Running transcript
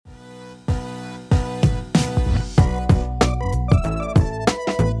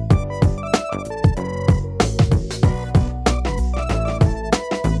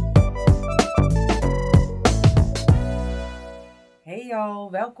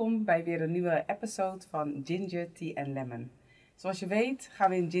welkom bij weer een nieuwe episode van Ginger, Tea and Lemon. Zoals je weet gaan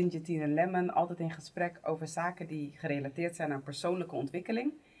we in Ginger, Tea and Lemon altijd in gesprek over zaken die gerelateerd zijn aan persoonlijke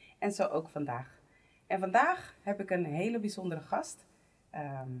ontwikkeling. En zo ook vandaag. En vandaag heb ik een hele bijzondere gast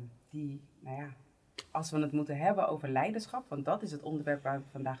die, als we het moeten hebben over leiderschap, want dat is het onderwerp waar we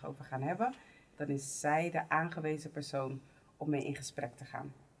het vandaag over gaan hebben, dan is zij de aangewezen persoon om mee in gesprek te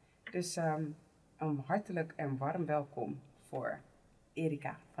gaan. Dus een hartelijk en warm welkom voor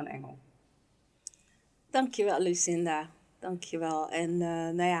Erika van Engel. Dankjewel, Lucinda. Dankjewel. En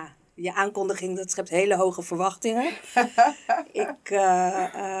je aankondiging, dat schept hele hoge verwachtingen.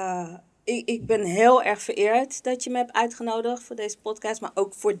 Ik ben heel erg vereerd dat je me hebt uitgenodigd voor deze podcast, maar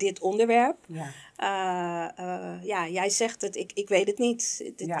ook voor dit onderwerp. Ja. Jij zegt het, ik weet het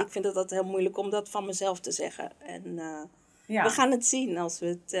niet. Ja. Ik vind het altijd heel moeilijk om dat van mezelf te zeggen. En Ja. we gaan het zien als we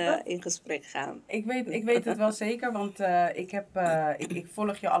het in gesprek gaan. Ik weet het wel zeker, want ik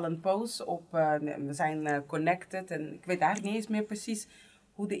volg je al een post op, we zijn connected en ik weet eigenlijk niet eens meer precies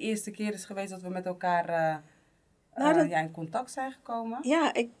hoe de eerste keer is geweest dat we met elkaar in contact zijn gekomen.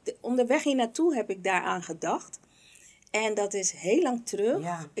 Ja, onderweg hier naartoe heb ik daaraan gedacht. En dat is heel lang terug.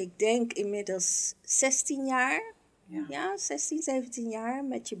 Ja. Ik denk inmiddels 16 jaar. Ja. Ja, 16, 17 jaar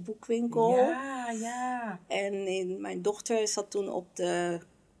met je boekwinkel. Ja. En mijn dochter zat toen op de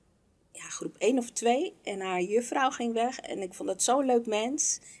groep 1 of 2. En haar juffrouw ging weg. En ik vond het zo'n leuk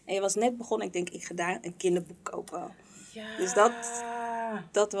mens. En je was net begonnen. Ik denk, ik ga daar een kinderboek kopen. Ja. Dus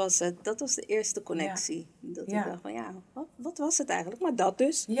dat was het. Dat was de eerste connectie. Ja. Dat ik dacht van wat was het eigenlijk? Maar dat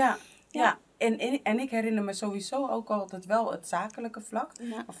dus. Ja. En ik herinner me sowieso ook altijd wel het zakelijke vlak.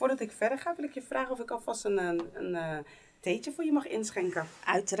 Ja. Maar voordat ik verder ga, wil ik je vragen of ik alvast een theetje voor je mag inschenken.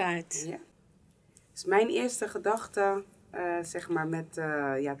 Uiteraard. Ja. Dus mijn eerste gedachte,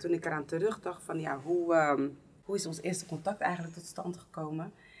 toen ik eraan terugdacht van hoe is ons eerste contact eigenlijk tot stand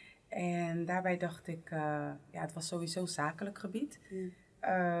gekomen? En daarbij dacht ik, het was sowieso zakelijk gebied.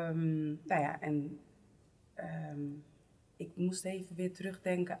 Ik moest even weer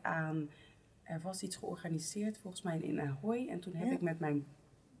terugdenken aan, er was iets georganiseerd volgens mij in Ahoy. En toen heb ik met mijn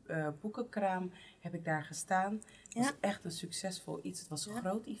boekenkraam daar gestaan. Het was echt een succesvol iets. Het was een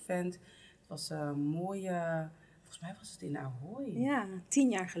groot event. Het was een mooie, volgens mij was het in Ahoy. Ja, 10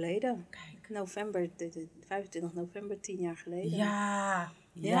 jaar geleden. Kijk. November, 25 november, 10 jaar geleden. Ja.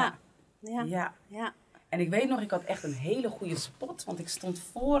 Ja. En ik weet nog, ik had echt een hele goede spot, want ik stond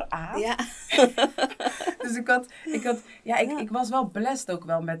vooraan. Ja. Dus ik was wel blessed ook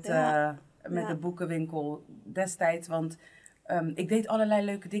wel met de boekenwinkel destijds. Want ik deed allerlei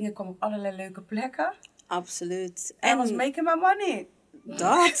leuke dingen, kwam op allerlei leuke plekken. Absoluut. En was making my money.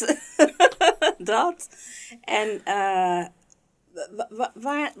 Dat. En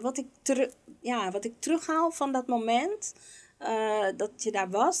wat ik terughaal van dat moment, dat je daar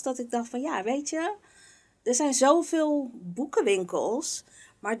was, dat ik dacht van weet je, er zijn zoveel boekenwinkels,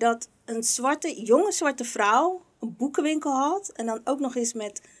 maar dat een jonge zwarte vrouw een boekenwinkel had en dan ook nog eens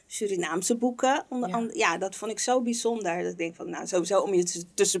met Surinaamse boeken. Dat vond ik zo bijzonder. Dat ik denk van, sowieso om je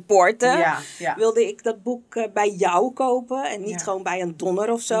te supporten, wilde ik dat boek bij jou kopen en niet gewoon bij een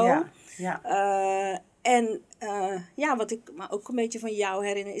donner of zo. Wat ik me ook een beetje van jou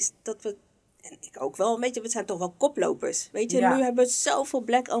herinner is dat we, en ik ook wel een beetje, we zijn toch wel koplopers. Weet je, nu hebben we zoveel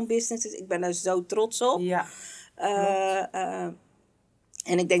black-owned businesses. Ik ben daar zo trots op. Ja.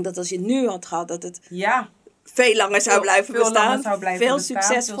 En ik denk dat als je nu had gehad, dat het veel langer zou blijven bestaan. Veel bestaan,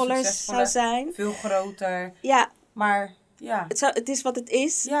 succesvoller zou zijn. Veel groter. Ja. Maar het is wat het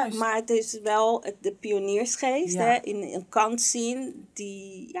is. Juist. Maar het is wel de pioniersgeest in een kant zien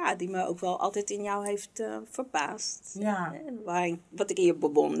die me ook wel altijd in jou heeft verbaasd. Ja. Wat ik in je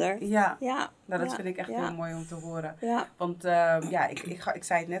bewonder. Ja. Dat vind ik echt heel mooi om te horen. Ja. Want ik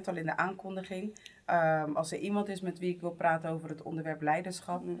zei het net al in de aankondiging. Als er iemand is met wie ik wil praten over het onderwerp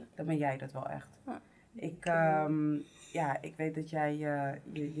leiderschap, dan ben jij dat wel echt. Ik weet dat jij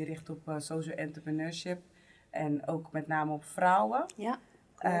je richt op social entrepreneurship. En ook met name op vrouwen. Ja,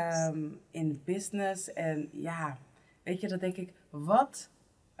 in business. En weet je, dan denk ik, want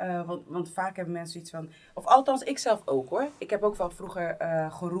vaak hebben mensen iets van, of althans ik zelf ook hoor. Ik heb ook wel vroeger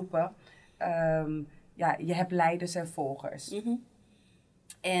geroepen, je hebt leiders en volgers. Mm-hmm.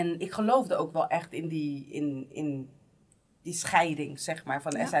 En ik geloofde ook wel echt in die scheiding, zeg maar,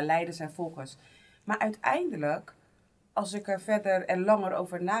 van er zijn leiders en volgers. Maar uiteindelijk, als ik er verder en langer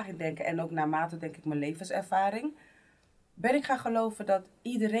over na ging denken, en ook naarmate denk ik mijn levenservaring, ben ik gaan geloven dat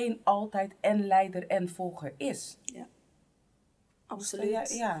iedereen altijd en leider en volger is. Ja,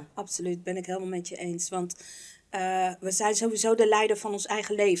 absoluut. Ja. Absoluut, ben ik helemaal met je eens. Want we zijn sowieso de leider van ons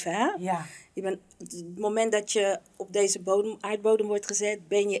eigen leven, hè? Ja. Het moment dat je op deze aardbodem wordt gezet,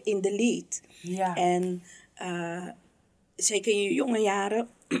 ben je in de lead. Ja. En zeker in je jonge jaren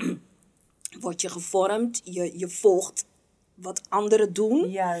word je gevormd. Je volgt wat anderen doen.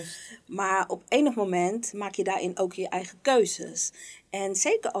 Juist. Maar op enig moment maak je daarin ook je eigen keuzes. En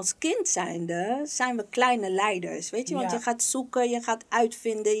zeker als kind zijnde zijn we kleine leiders. Weet je, want Ja. je gaat zoeken, je gaat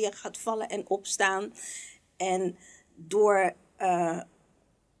uitvinden, je gaat vallen en opstaan. En door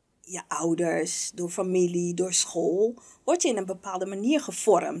je ouders, door familie, door school, word je in een bepaalde manier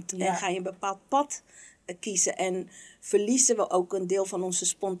gevormd. Ja. En ga je een bepaald pad kiezen. En verliezen we ook een deel van onze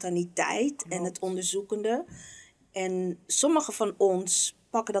spontaniteit en het onderzoekende. En sommigen van ons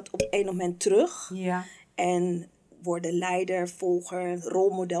pakken dat op een moment terug. Ja. En worden leider, volger,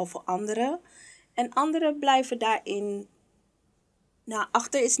 rolmodel voor anderen. En anderen blijven daarin... Nou,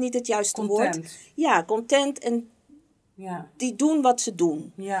 achter is niet het juiste woord. Content. Ja, content. En Ja. die doen wat ze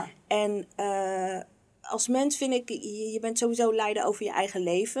doen. Ja. En als mens vind ik, je bent sowieso leider over je eigen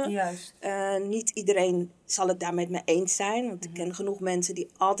leven. Juist. Niet iedereen zal het daar met me eens zijn. Want ik ken genoeg mensen die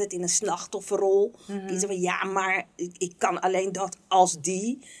altijd in een slachtofferrol kiezen van ja, maar ik kan alleen dat als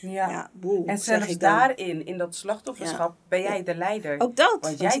die. Ja. Boe, En zeg zelfs ik dan. daarin, in dat slachtofferschap, ben jij de leider. Ook dat.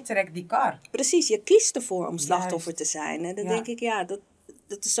 Want jij trekt die kar. Precies, je kiest ervoor om slachtoffer te zijn. En dan Ja. denk ik, ja, dat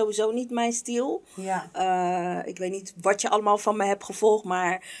is sowieso niet mijn stijl. Ja. Ik weet niet wat je allemaal van me hebt gevolgd,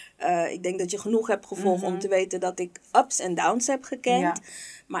 maar ik denk dat je genoeg hebt gevolgd om te weten dat ik ups en downs heb gekend. Ja.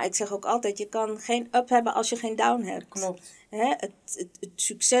 Maar ik zeg ook altijd, je kan geen up hebben als je geen down hebt. Klopt. Hè? Het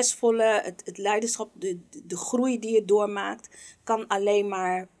succesvolle, het leiderschap, de groei die je doormaakt, kan alleen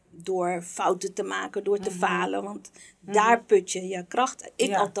maar door fouten te maken, door te falen. Want daar put je je kracht. Ik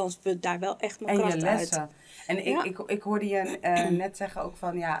Ja. althans put daar wel echt mijn En je kracht uit. lessen. En Ja. ik hoorde je net zeggen ook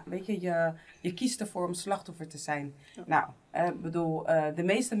van, ja, weet je kiest ervoor om slachtoffer te zijn. Nou, bedoel, de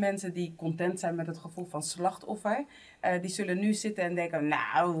meeste mensen die content zijn met het gevoel van slachtoffer, die zullen nu zitten en denken,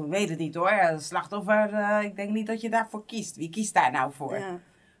 nou, weet het niet hoor, slachtoffer, ik denk niet dat je daarvoor kiest. Wie kiest daar nou voor? Ja.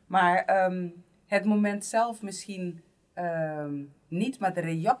 Maar het moment zelf misschien niet, maar de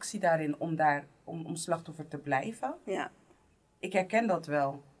reactie daarin om slachtoffer te blijven, Ja. ik herken dat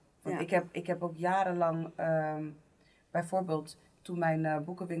wel. Want Ja. ik heb ook jarenlang, bijvoorbeeld toen mijn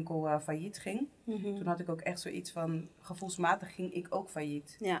boekenwinkel failliet ging, toen had ik ook echt zoiets van, gevoelsmatig ging ik ook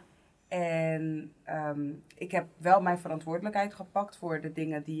failliet. Ja. En ik heb wel mijn verantwoordelijkheid gepakt voor de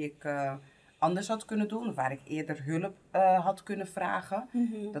dingen die ik anders had kunnen doen, of waar ik eerder hulp had kunnen vragen,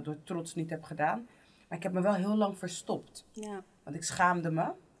 dat door trots niet heb gedaan. Maar ik heb me wel heel lang verstopt, Ja. want ik schaamde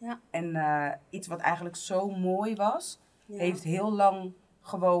me. Ja. En iets wat eigenlijk zo mooi was, Ja. heeft heel lang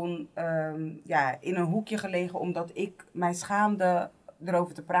gewoon in een hoekje gelegen, omdat ik mij schaamde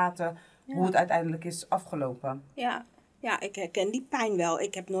erover te praten hoe het uiteindelijk is afgelopen. Ja. Ja, ik herken die pijn wel.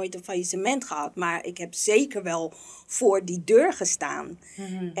 Ik heb nooit een faillissement gehad, maar ik heb zeker wel voor die deur gestaan.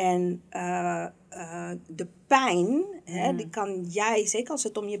 En de pijn, hè, die kan jij, zeker als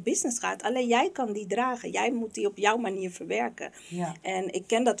het om je business gaat, alleen jij kan die dragen. Jij moet die op jouw manier verwerken. Ja. En ik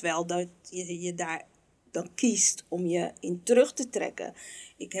ken dat wel, dat je daar dan kiest om je in terug te trekken.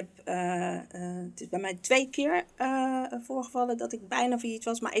 Ik heb, het is bij mij 2 keer voorgevallen dat ik bijna failliet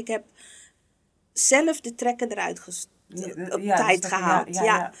was, maar ik heb zelf de trekken eruit op tijd gehaald.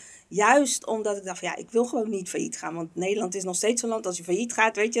 Ja. Juist omdat ik dacht, ja, ik wil gewoon niet failliet gaan. Want Nederland is nog steeds zo'n land, als je failliet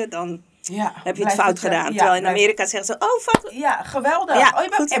gaat, weet je, dan heb je het fout gedaan. Terwijl in Amerika zeggen ze, oh, fout. Ja, geweldig. Ja,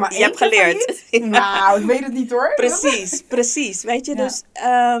 oh, goed, maar je hebt geleerd. Nou, ik weet het niet hoor. Precies. Weet je, dus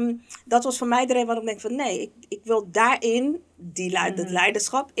dat was voor mij de reden waarom ik denk van, nee, ik wil daarin, dat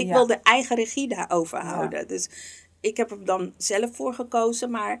leiderschap, ik wil de eigen regie daarover houden. Dus ik heb er dan zelf voor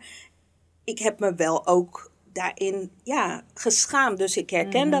gekozen, maar ik heb me wel ook daarin geschaamd. Dus ik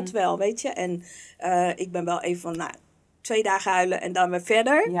herken dat wel, weet je. En ik ben wel even van, 2 dagen huilen en dan weer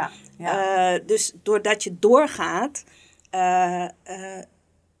verder. Dus doordat je doorgaat,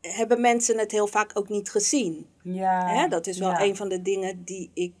 hebben mensen het heel vaak ook niet gezien. Hè? Dat is wel een van de dingen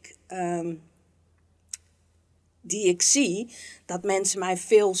die ik zie. Dat mensen mij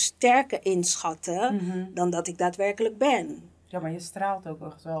veel sterker inschatten dan dat ik daadwerkelijk ben. Ja, maar je straalt ook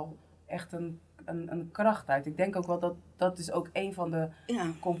echt een kracht uit. Ik denk ook wel dat is ook een van de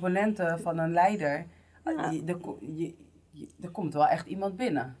componenten van een leider. Ja. Er komt wel echt iemand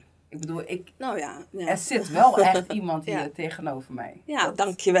binnen. Ik bedoel, er zit wel echt iemand hier tegenover mij. Ja,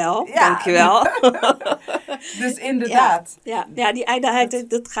 dankjewel. Dankjewel. Dus inderdaad. Ja, die ijdelheid,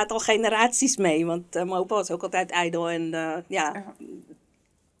 dat gaat al generaties mee. Want mijn opa was ook altijd ijdel. En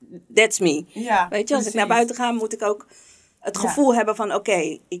that's me. Ja, weet je, als ik naar buiten ga, moet ik ook het gevoel hebben van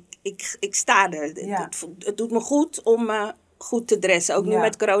oké, ik sta er. Ja. Het doet me goed om me goed te dressen. Ook nu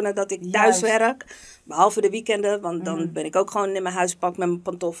met corona dat ik thuis Juist. werk. Behalve de weekenden, want dan ben ik ook gewoon in mijn huispak met mijn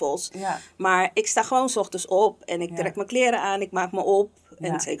pantoffels. Ja. Maar ik sta gewoon 's ochtends op en ik trek mijn kleren aan, ik maak me op. Ja.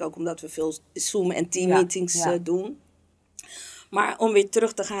 En zeker ook omdat we veel Zoom- en Team-meetings doen. Maar om weer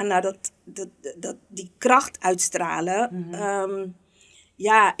terug te gaan naar die kracht uitstralen.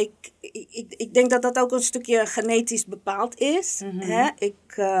 Ja, ik denk dat dat ook een stukje genetisch bepaald is. Hè?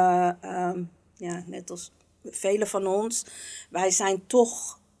 Ja, net als velen van ons. Wij zijn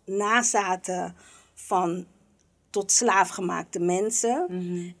toch nazaten van tot slaafgemaakte mensen.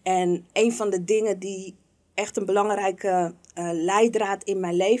 En een van de dingen die echt een belangrijke leidraad in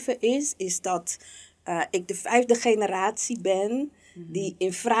mijn leven is dat ik de 5e generatie ben die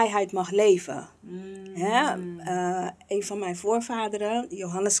in vrijheid mag leven. Een van mijn voorvaderen,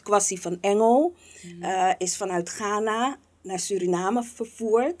 Johannes Kwasi van Engel, is vanuit Ghana naar Suriname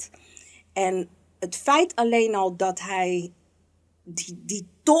vervoerd. En het feit alleen al dat hij die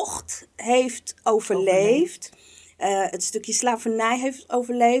tocht heeft overleefd, het stukje slavernij heeft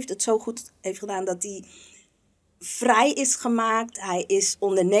overleefd, het zo goed heeft gedaan dat hij vrij is gemaakt. Hij is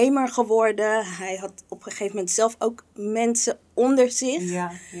ondernemer geworden. Hij had op een gegeven moment zelf ook mensen onder zich.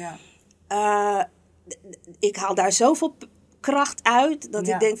 Ik haal daar zoveel kracht uit dat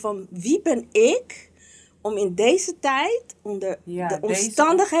ik denk van wie ben ik om in deze tijd onder de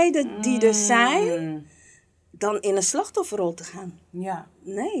omstandigheden die er zijn dan in een slachtofferrol te gaan. Ja.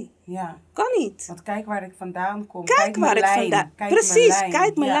 Nee. Ja. Kan niet. Want kijk waar ik vandaan kom. Kijk waar ik vandaan. Precies,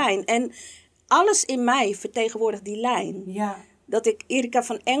 kijk mijn lijn. En alles in mij vertegenwoordigt die lijn. Ja. Dat ik Erika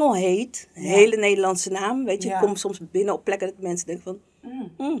van Engel heet, een hele Nederlandse naam. Weet je, ik kom soms binnen op plekken dat mensen denken van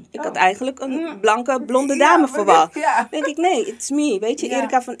ik had eigenlijk een blanke, blonde dame verwacht. Denk ik, nee, it's me. Weet je,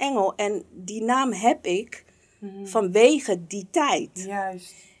 Erika van Engel. En die naam heb ik vanwege die tijd.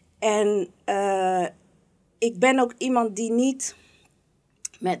 Juist. En ik ben ook iemand die niet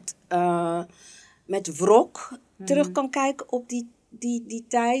met wrok terug kan kijken op die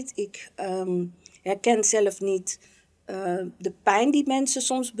tijd. Ik herken zelf niet de pijn die mensen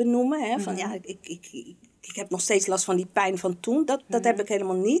soms benoemen. Hè? Van ja, ik heb nog steeds last van die pijn van toen. Dat heb ik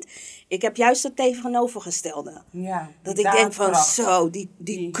helemaal niet. Ik heb juist het tegenovergestelde. Ja, dat ik denk van zo,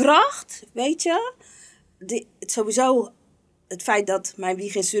 die kracht, weet je. Sowieso het feit dat mijn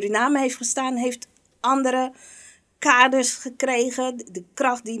wieg in Suriname heeft gestaan, heeft andere kaders gekregen. De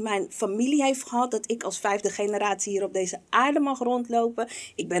kracht die mijn familie heeft gehad, dat ik als 5e generatie hier op deze aarde mag rondlopen.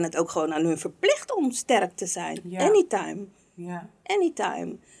 Ik ben het ook gewoon aan hun verplicht om sterk te zijn. Ja. Anytime. Ja.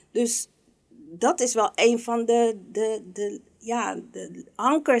 Anytime. Dus dat is wel een van de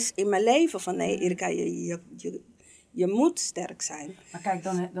ankers in mijn leven. Van nee, Erika, je moet sterk zijn. Maar kijk,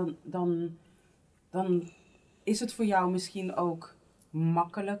 dan is het voor jou misschien ook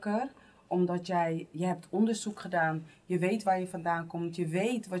makkelijker, omdat je hebt onderzoek gedaan, je weet waar je vandaan komt, je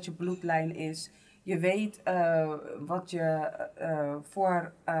weet wat je bloedlijn is, je weet wat je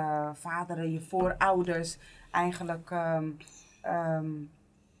voorvaderen, je voorouders eigenlijk,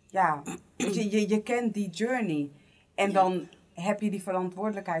 je kent die journey. En dan heb je die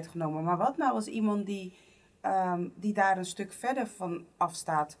verantwoordelijkheid genomen. Maar wat nou als iemand die daar een stuk verder van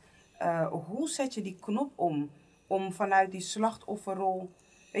afstaat, hoe zet je die knop om vanuit die slachtofferrol.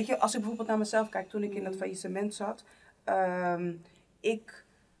 Weet je, als ik bijvoorbeeld naar mezelf kijk toen ik in dat faillissement zat.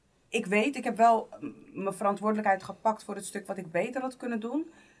 Ik weet, ik heb wel mijn verantwoordelijkheid gepakt voor het stuk wat ik beter had kunnen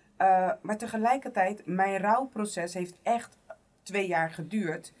doen. Maar tegelijkertijd, mijn rouwproces heeft echt 2 jaar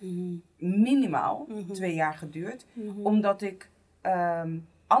geduurd. Minimaal 2 jaar geduurd. Omdat ik,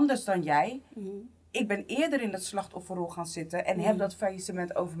 anders dan jij, ik ben eerder in dat slachtofferrol gaan zitten en heb dat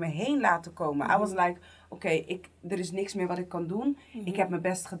faillissement over me heen laten komen. I was like, oké, er is niks meer wat ik kan doen. Ik heb mijn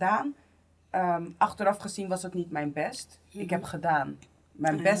best gedaan. Achteraf gezien was het niet mijn best. Ik heb gedaan.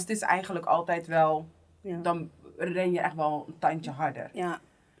 Mijn best is eigenlijk altijd wel, dan ren je echt wel een tandje harder. Ja.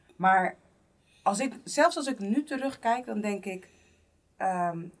 Maar zelfs als ik nu terugkijk, dan denk ik,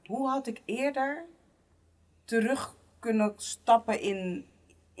 hoe had ik eerder terug kunnen stappen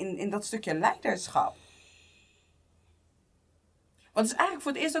in dat stukje leiderschap? Want het is eigenlijk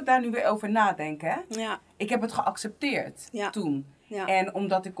voor het eerst dat ik daar nu weer over nadenk. Hè? Ja. Ik heb het geaccepteerd toen. Ja. En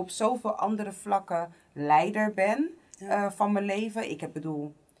omdat ik op zoveel andere vlakken leider ben van mijn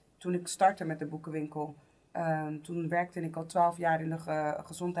leven. Toen ik startte met de boekenwinkel, toen werkte ik al 12 jaar in de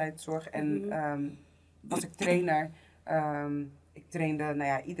gezondheidszorg en was ik trainer. Ik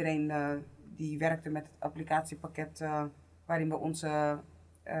trainde iedereen die werkte met het applicatiepakket waarin we onze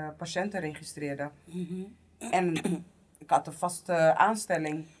patiënten registreerden. En ik had een vaste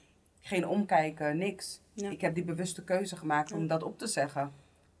aanstelling. Geen omkijken, niks. Ja. Ik heb die bewuste keuze gemaakt om dat op te zeggen.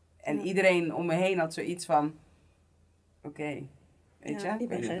 En Ja. iedereen om me heen had zoiets van... Oké, weet Ja, je? ik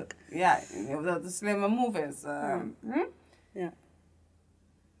ben weet niet gek. Ja, ik weet niet of dat een slimme move is. Ja.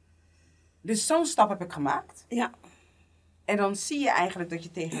 Dus zo'n stap heb ik gemaakt. Ja. En dan zie je eigenlijk dat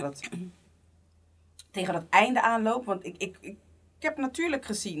je tegen dat einde aanloopt. Want ik heb natuurlijk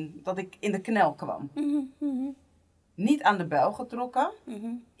gezien dat ik in de knel kwam. Niet aan de bel getrokken.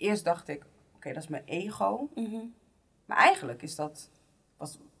 Eerst dacht ik, oké, dat is mijn ego. Maar eigenlijk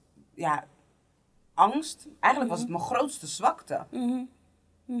was angst. Eigenlijk was het mijn grootste zwakte.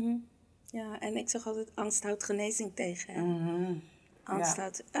 Ja, en ik zeg altijd, angst houdt genezing tegen. Hè?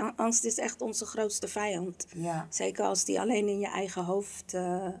 Angst is echt onze grootste vijand. Ja. Zeker als die alleen in je eigen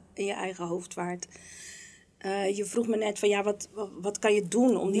hoofd waart. Je vroeg me net van, ja, wat kan je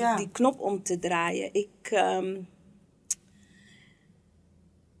doen om die knop om te draaien? Ik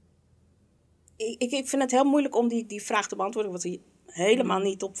vind het heel moeilijk om die vraag te beantwoorden. Ik was hier helemaal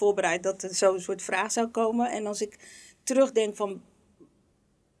niet op voorbereid dat er zo'n soort vraag zou komen. En als ik terugdenk van,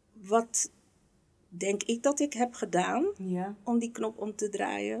 wat denk ik dat ik heb gedaan om die knop om te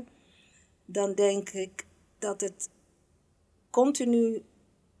draaien? Dan denk ik dat het continu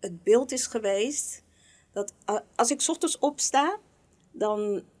het beeld is geweest. Dat als ik 's ochtends opsta,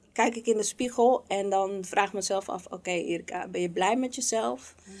 dan kijk ik in de spiegel en dan vraag ik mezelf af... Oké, Erika, ben je blij met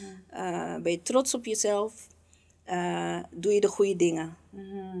jezelf? Ben je trots op jezelf? Doe je de goede dingen?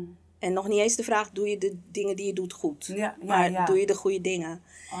 En nog niet eens de vraag, doe je de dingen die je doet goed? Maar doe je de goede dingen?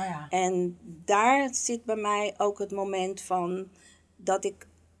 Oh, ja. En daar zit bij mij ook het moment van dat ik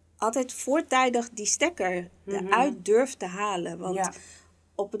altijd voortijdig die stekker eruit durf te halen. Want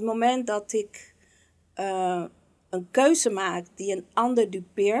op het moment dat ik een keuze maak die een ander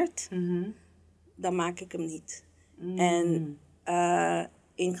dupeert, dan maak ik hem niet. En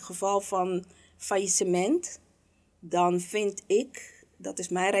in geval van faillissement, dan vind ik, dat is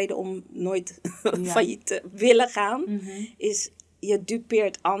mijn reden om nooit failliet te willen gaan, is je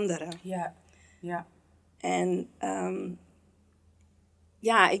dupeert anderen. Ja. En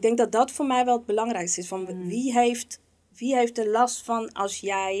ik denk dat dat voor mij wel het belangrijkste is. Van wie heeft er last van als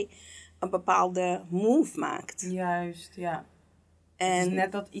jij een bepaalde move maakt? Juist, ja. En het is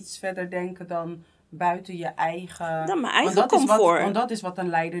net dat iets verder denken dan buiten je eigen... Dan mijn eigen comfort. Want dat is wat een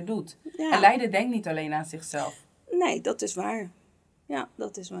leider doet. Ja. Een leider denkt niet alleen aan zichzelf. Nee, dat is waar. Ja,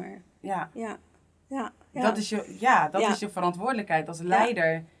 dat is waar. Ja. Dat is je verantwoordelijkheid. Als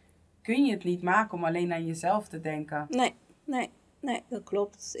leider kun je het niet maken om alleen aan jezelf te denken. Nee, dat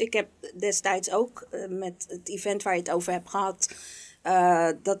klopt. Ik heb destijds ook met het event waar je het over hebt gehad...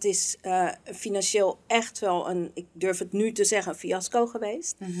 dat is financieel echt wel ik durf het nu te zeggen, een fiasco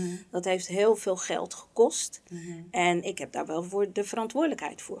geweest. Dat heeft heel veel geld gekost. En ik heb daar wel voor de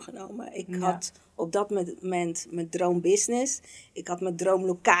verantwoordelijkheid voor genomen. Ik had op dat moment mijn droombusiness. Ik had mijn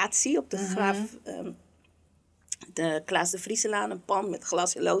droomlocatie op de de Klaas de Vrieselaan, een pand met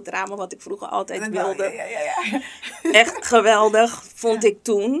glas- en loodramen, wat ik vroeger altijd wilde. Echt geweldig, vond ik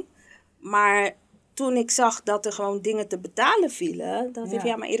toen. Maar toen ik zag dat er gewoon dingen te betalen vielen, dacht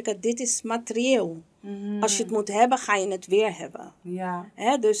ik, maar Erika, dit is materieel. Als je het moet hebben, ga je het weer hebben.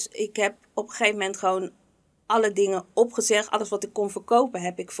 Dus ik heb op een gegeven moment gewoon alle dingen opgezegd. Alles wat ik kon verkopen,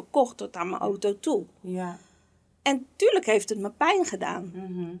 heb ik verkocht tot aan mijn auto toe. En tuurlijk heeft het me pijn gedaan.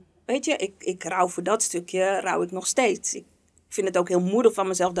 Weet je, ik rouw voor dat stukje, rouw ik nog steeds. Ik vind het ook heel moedig van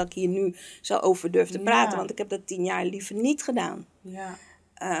mezelf dat ik hier nu zo over durf te praten. Want ik heb dat 10 jaar liever niet gedaan.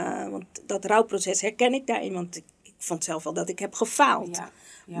 Want dat rouwproces herken ik daarin. Want ik vond zelf wel dat ik heb gefaald.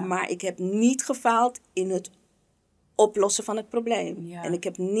 Maar ik heb niet gefaald in het oplossen van het probleem. En ik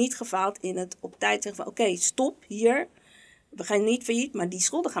heb niet gefaald in het op tijd zeggen van... Oké, stop hier. We gaan niet failliet, maar die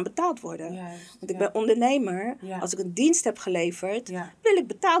schulden gaan betaald worden. Want ik ben ondernemer. Als ik een dienst heb geleverd, wil ik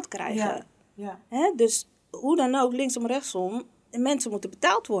betaald krijgen. Dus hoe dan ook, linksom, rechtsom, mensen moeten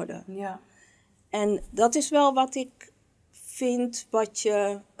betaald worden. En dat is wel wat ik vind, wat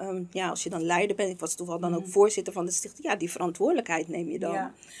je, als je dan leider bent, ik was toevallig dan ook voorzitter van de stichting, die verantwoordelijkheid neem je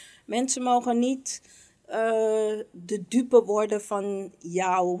dan. Mensen mogen niet de dupe worden van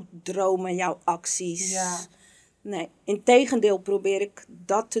jouw dromen, jouw acties. Nee, integendeel probeer ik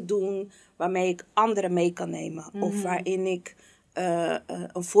dat te doen waarmee ik anderen mee kan nemen. Of waarin ik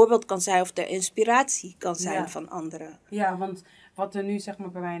een voorbeeld kan zijn of de inspiratie kan zijn van anderen. Ja, want wat er nu zeg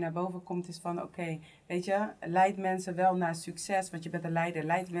maar bij mij naar boven komt is van oké, weet je, leid mensen wel naar succes. Want je bent een leider,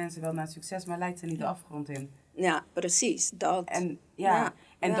 leid mensen wel naar succes, maar leidt ze niet de afgrond in. Ja, precies. Dat. En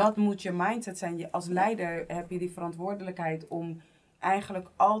dat moet je mindset zijn. Als leider heb je die verantwoordelijkheid om eigenlijk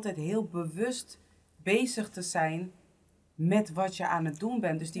altijd heel bewust bezig te zijn met wat je aan het doen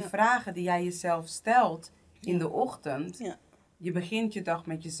bent. Dus die vragen die jij jezelf stelt in de ochtend. Ja. Je begint je dag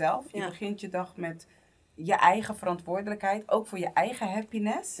met jezelf. Je Ja. begint je dag met je eigen verantwoordelijkheid. Ook voor je eigen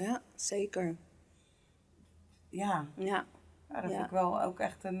happiness. Ja, zeker. Ja, Ja, dat vind Ja. ik wel ook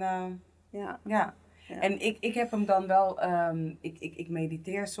echt een... ja. ja. Ja. En ik heb hem dan wel... ik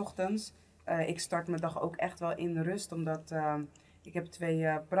mediteer 's ochtends. Ik start mijn dag ook echt wel in rust. Omdat ik heb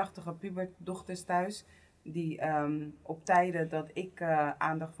 2 prachtige puberdochters thuis. Die op tijden dat ik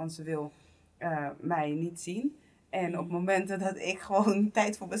aandacht van ze wil... mij niet zien. En op momenten dat ik gewoon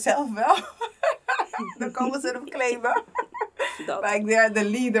tijd voor mezelf wel... dan komen ze erop kleven. Dat. Like they're the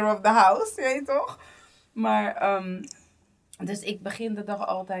leader of the house, weet je toch? Maar, dus ik begin de dag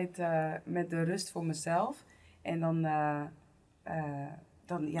altijd met de rust voor mezelf. En dan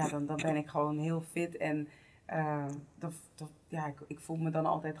ben ik gewoon heel fit. En ik voel me dan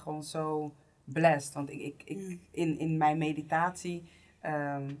altijd gewoon zo blessed. Want in mijn meditatie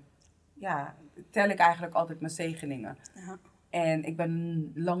tel ik eigenlijk altijd mijn zegeningen. Ja. En ik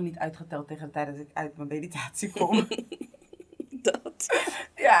ben lang niet uitgeteld tegen de tijd dat ik uit mijn meditatie kom. Dat.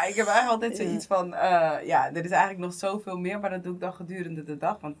 Ja, ik heb eigenlijk altijd Ja. zoiets van, er is eigenlijk nog zoveel meer, maar dat doe ik dan gedurende de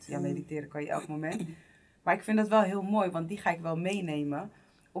dag. Want mediteren kan je elk moment. Maar ik vind dat wel heel mooi, want die ga ik wel meenemen.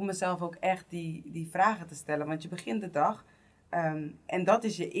 Om mezelf ook echt die vragen te stellen. Want je begint de dag en dat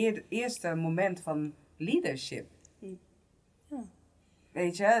is je eerste moment van leadership. Ja.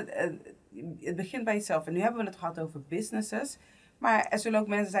 Weet je, het begint bij jezelf. En nu hebben we het gehad over businesses. Maar er zullen ook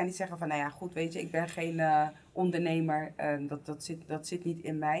mensen zijn die zeggen van, nou ja, goed, weet je, ik ben geen ondernemer. Dat zit niet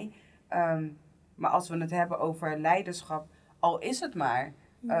in mij. Maar als we het hebben over leiderschap, al is het maar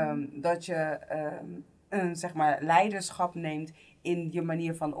dat je zeg maar leiderschap neemt in je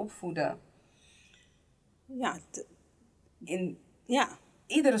manier van opvoeden. Ja, In ja.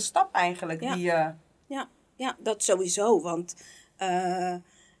 iedere stap eigenlijk Ja. die je... Ja, dat sowieso. Want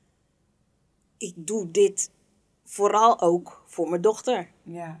ik doe dit vooral ook voor mijn dochter.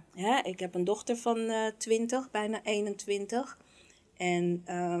 Ja, Hè? Ik heb een dochter van 20, bijna 21. En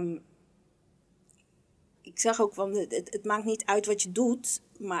ik zeg ook van, het maakt niet uit wat je doet,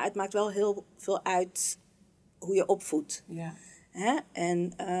 maar het maakt wel heel veel uit hoe je opvoedt. ja. Hè?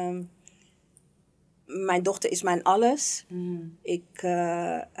 En mijn dochter is mijn alles. Mm.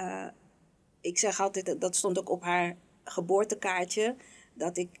 Ik zeg altijd, dat stond ook op haar geboortekaartje,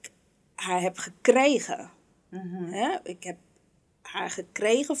 dat ik haar heb gekregen. Mhm. Hè? Ik heb haar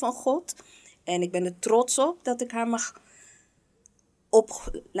gekregen van God. En ik ben er trots op dat ik haar mag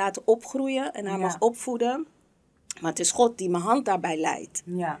laten opgroeien en haar Ja. mag opvoeden. Maar het is God die mijn hand daarbij leidt.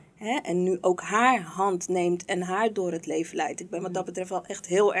 Ja, Hè? En nu ook haar hand neemt en haar door het leven leidt. Ik ben wat dat betreft wel echt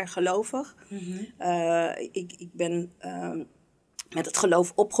heel erg gelovig. mhm. Ik ben met het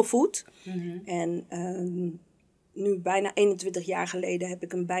geloof opgevoed. Mhm. En nu bijna 21 jaar geleden heb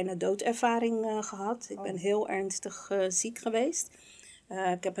ik een bijna doodervaring gehad. Ik ben heel ernstig ziek geweest.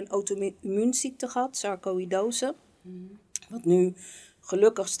 Ik heb een auto-immuunziekte gehad, sarcoïdose. Wat nu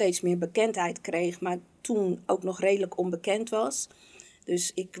gelukkig steeds meer bekendheid kreeg, maar toen ook nog redelijk onbekend was.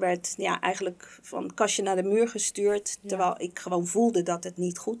 Dus ik werd eigenlijk van het kastje naar de muur gestuurd, terwijl ik gewoon voelde dat het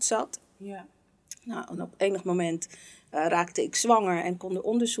niet goed zat. Ja. Nou, en op enig moment raakte ik zwanger en konden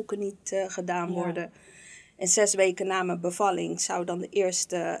onderzoeken niet gedaan Ja. worden. En 6 weken na mijn bevalling zou dan de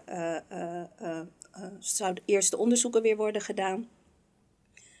eerste onderzoeken weer worden gedaan.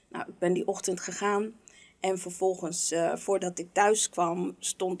 Nou, ik ben die ochtend gegaan. En vervolgens, voordat ik thuis kwam,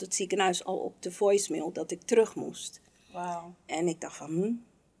 stond het ziekenhuis al op de voicemail dat ik terug moest. Wauw. En ik dacht van,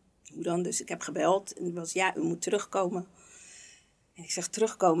 hoe dan? Dus ik heb gebeld en het was, ja, u moet terugkomen. En ik zeg,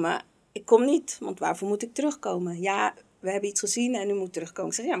 terugkomen? Ik kom niet, want waarvoor moet ik terugkomen? Ja, we hebben iets gezien en u moet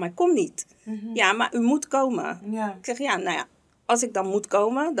terugkomen. Ik zeg, ja, maar ik kom niet. Ja, maar u moet komen. Ja. Ik zeg, ja, nou ja, als ik dan moet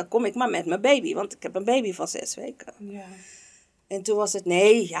komen, dan kom ik maar met mijn baby. Want ik heb een baby van 6 weken. Ja. En toen was het,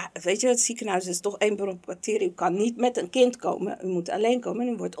 nee, ja, weet je, het ziekenhuis is toch 1 per kwartier. U kan niet met een kind komen. U moet alleen komen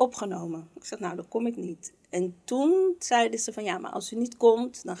en u wordt opgenomen. Ik zeg, nou, dan kom ik niet. En toen zeiden ze van, ja, maar als u niet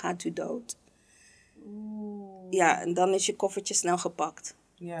komt, dan gaat u dood. Ja, en dan is je koffertje snel gepakt.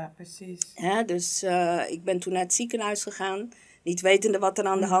 Ja, precies. Hè, dus ik ben toen naar het ziekenhuis gegaan, niet wetende wat er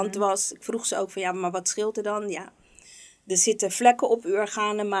aan de hand was. Ik vroeg ze ook van, ja, maar wat scheelt er dan? Ja, er zitten vlekken op uw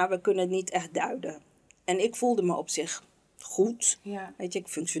organen, maar we kunnen het niet echt duiden. En ik voelde me op zich goed. Ja. Weet je, ik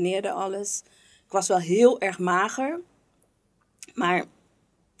functioneerde alles. Ik was wel heel erg mager, maar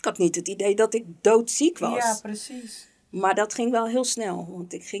ik had niet het idee dat ik doodziek was. Ja, precies. Maar dat ging wel heel snel,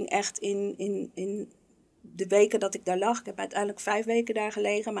 want ik ging echt in de weken dat ik daar lag. Ik heb uiteindelijk 5 weken daar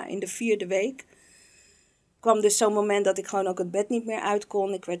gelegen, maar in de 4e week kwam dus zo'n moment dat ik gewoon ook het bed niet meer uit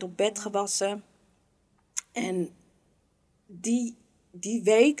kon. Ik werd op bed gewassen. En die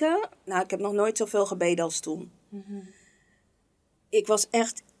weken, nou, ik heb nog nooit zoveel gebeden als toen. Ik was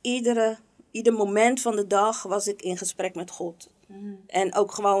echt ieder moment van de dag was ik in gesprek met God. En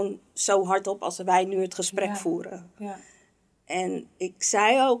ook gewoon zo hardop als wij nu het gesprek voeren. Ja. En ik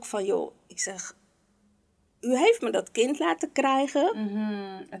zei ook van, joh, ik zeg, u heeft me dat kind laten krijgen.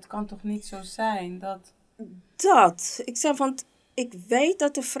 Het kan toch niet zo zijn dat... Ik zeg, want ik weet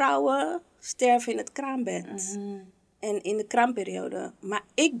dat de vrouwen sterven in het kraambed. En in de kraamperiode. Maar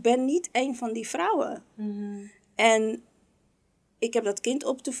ik ben niet een van die vrouwen. En ik heb dat kind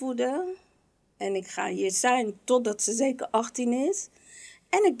op te voeden. En ik ga hier zijn totdat ze zeker 18 is.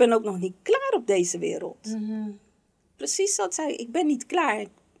 En ik ben ook nog niet klaar op deze wereld. Precies dat zei ik. Ik ben niet klaar.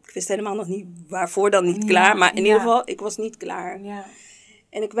 Ik wist helemaal nog niet waarvoor dan niet klaar. Maar in ieder geval, ik was niet klaar. Ja.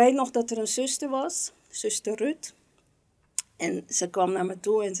 En ik weet nog dat er een zuster was. Zuster Rut. En ze kwam naar me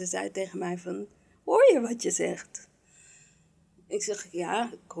toe en ze zei tegen mij van... Hoor je wat je zegt? Ik zeg, ja,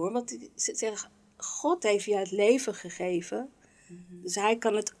 ik hoor wat... Ze zegt, God heeft je het leven gegeven. Dus hij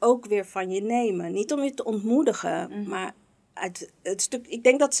kan het ook weer van je nemen. Niet om je te ontmoedigen, maar uit het stuk... Ik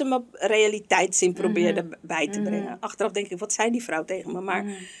denk dat ze me realiteitszin probeerde bij te brengen. Achteraf denk ik, wat zei die vrouw tegen me? Maar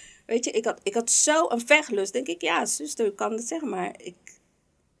weet je, ik had zo een vechtlust. Denk ik, ja, zuster, u kan het zeggen, maar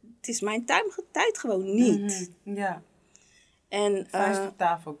het is mijn tijd gewoon niet. Ja. En, vuist op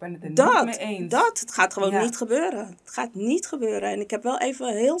tafel, ik ben het er niet mee eens. Het gaat gewoon niet gebeuren. Het gaat niet gebeuren. En ik heb wel even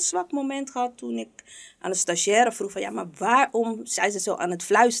een heel zwak moment gehad toen ik aan de stagiaire vroeg van... Ja, maar waarom zijn ze zo aan het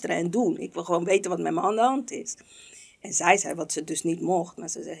fluisteren en doen? Ik wil gewoon weten wat met me aan de hand is. En zij zei wat ze dus niet mocht. Maar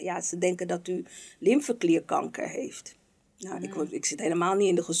ze zegt, ja, ze denken dat u lymfeklierkanker heeft. Nou, ik zit helemaal niet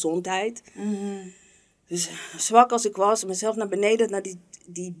in de gezondheid. Dus zwak als ik was, mezelf naar beneden, naar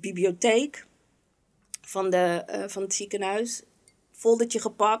die bibliotheek... van het ziekenhuis, foldertje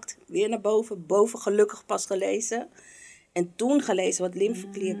gepakt, weer naar boven gelukkig pas gelezen. En toen gelezen wat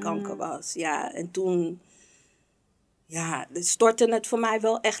lymfeklierkanker was. Ja, en toen stortte het voor mij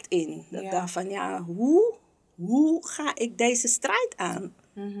wel echt in. Dat ik dacht van, ja, hoe ga ik deze strijd aan?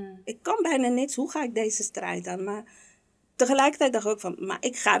 Ik kan bijna niets, hoe ga ik deze strijd aan? Maar tegelijkertijd dacht ik ook van, maar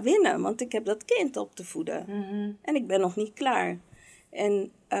ik ga winnen, want ik heb dat kind op te voeden. En ik ben nog niet klaar.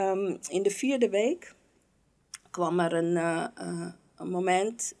 En in de 4e week... kwam er een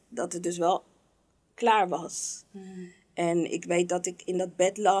moment dat het dus wel klaar was. En ik weet dat ik in dat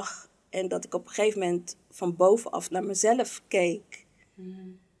bed lag... en dat ik op een gegeven moment van bovenaf naar mezelf keek.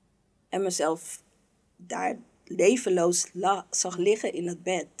 En mezelf daar levenloos zag liggen in het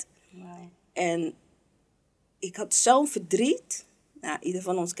bed. Wow. En ik had zo'n verdriet. Nou, ieder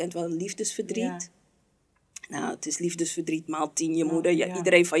van ons kent wel liefdesverdriet. Ja. Nou, het is liefdesverdriet maal 10, je moeder,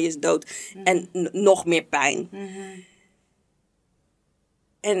 iedereen van je is dood. En nog meer pijn.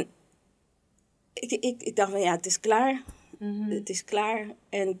 En ik dacht van, ja, het is klaar. Het is klaar.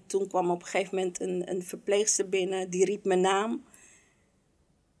 En toen kwam op een gegeven moment een verpleegster binnen, die riep mijn naam.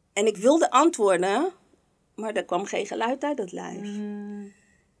 En ik wilde antwoorden, maar er kwam geen geluid uit het lijf.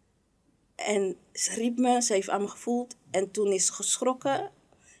 En ze riep me, ze heeft aan me gevoeld. En toen is ze geschrokken...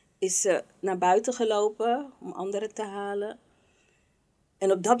 is ze naar buiten gelopen om anderen te halen.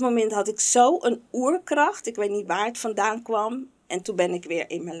 En op dat moment had ik zo een oerkracht. Ik weet niet waar het vandaan kwam. En toen ben ik weer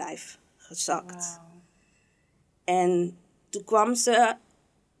in mijn lijf gezakt. Wow. En toen kwam ze...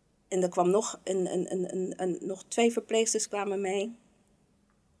 En er kwam nog, nog 2 verpleegsters kwamen mee.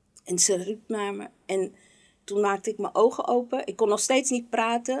 En ze riep naar me. En toen maakte ik mijn ogen open. Ik kon nog steeds niet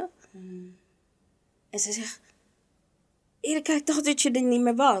praten. En ze zegt... Erika, ik dacht dat je er niet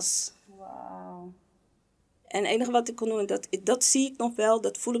meer was. Wauw. En het enige wat ik kon doen, dat zie ik nog wel,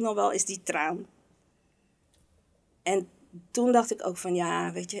 dat voel ik nog wel, is die traan. En toen dacht ik ook van,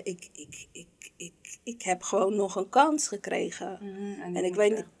 ja, weet je, ik heb gewoon nog een kans gekregen. En ik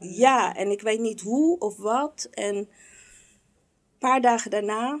weet niet, en ik weet niet hoe of wat. En een paar dagen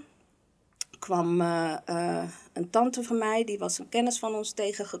daarna kwam een tante van mij, die was een kennis van ons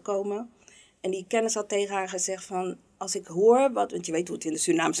tegengekomen. En die kennis had tegen haar gezegd van... Als ik hoor, want je weet hoe het in de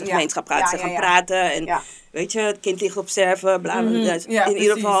Surinaamse gemeenschap gaat. Ze gaan praten en weet je, het kind ligt op sterven. Bla, bla, bla. In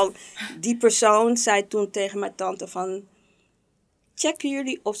ieder geval, die persoon zei toen tegen mijn tante van... Checken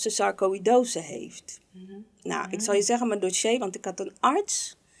jullie of ze sarcoïdose heeft? Nou, ik zal je zeggen mijn dossier, want ik had een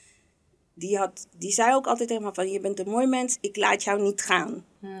arts... Die zei ook altijd tegen me van... Je bent een mooi mens, ik laat jou niet gaan.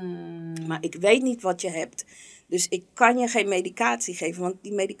 Maar ik weet niet wat je hebt... Dus ik kan je geen medicatie geven, want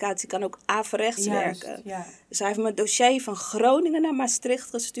die medicatie kan ook averechts werken. Ja. Dus hij heeft mijn dossier van Groningen naar Maastricht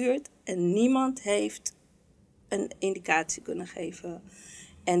gestuurd. En niemand heeft een indicatie kunnen geven.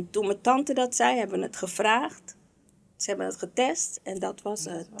 En toen mijn tante dat zei, hebben we het gevraagd. Ze hebben het getest en dat was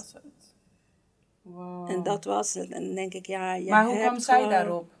het. Wow. En dat was het. En dan denk ik, ja, je Maar hoe hebt kwam zij gewoon-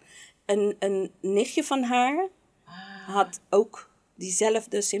 daarop? Een nichtje van haar had ook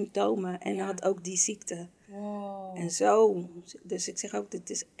diezelfde symptomen en Ja. had ook die ziekte. Wow. En zo, dus ik zeg ook, dit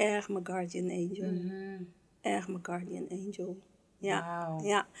is erg mijn guardian angel. Mhm. Erg mijn guardian angel. Ja, Wauw.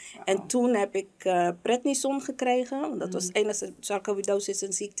 ja. Wauw. En toen heb ik prednison gekregen. Want dat Mhm. was het enige, sarcoïdose is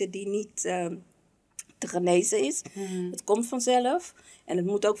een ziekte die niet te genezen is. Mhm. Het komt vanzelf en het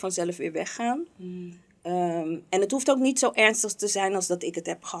moet ook vanzelf weer weggaan. Mhm. En het hoeft ook niet zo ernstig te zijn als dat ik het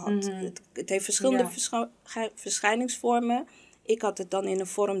heb gehad. Mhm. Het heeft verschillende Ja. verschijningsvormen. Ik had het dan in een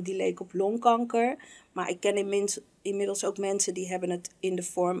vorm die leek op longkanker. Maar ik ken inmiddels ook mensen die hebben het in de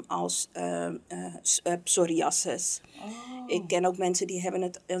vorm als psoriasis. Oh. Ik ken ook mensen die hebben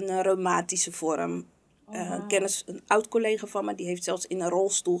het in een reumatische vorm. Wow. Een oud collega van me, die heeft zelfs in een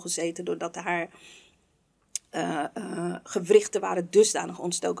rolstoel gezeten doordat haar gewrichten waren dusdanig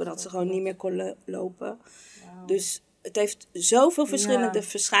ontstoken dat ze gewoon niet meer kon lopen. Wauw. Dus het heeft zoveel verschillende Ja.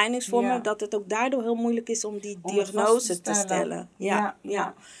 verschijningsvormen Ja. dat het ook daardoor heel moeilijk is om die Om het diagnose vast te stellen. Ja, Ja, ja.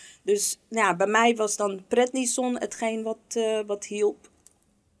 ja. Dus nou ja, bij mij was dan prednison hetgeen wat hielp.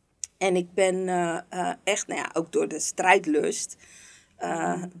 En ik ben echt, nou ja, ook door de strijdlust.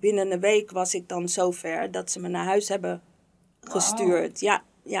 Binnen een week was ik dan zover dat ze me naar huis hebben gestuurd. Ja,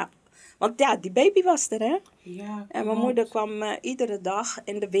 ja. Want ja, die baby was er, hè. Ja, En mijn klopt. moeder kwam iedere dag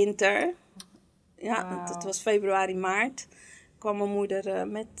in de winter. Ja, want het Wauw. was februari, maart. Kwam mijn moeder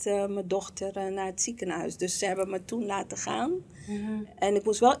met mijn dochter naar het ziekenhuis. Dus ze hebben me toen laten gaan. Mhm. En ik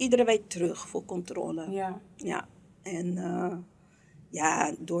moest wel iedere week terug voor controle. Ja. Ja, en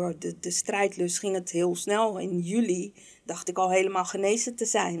ja, door de strijdlust ging het heel snel. In juli dacht ik al helemaal genezen te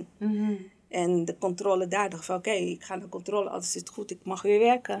zijn. Mhm. En de controle daar dacht van, oké, ik ga naar controle, alles is goed, ik mag weer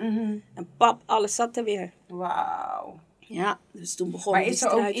werken. Mhm. En pap, alles zat er weer. Wauw. Ja, dus toen begon Maar die is er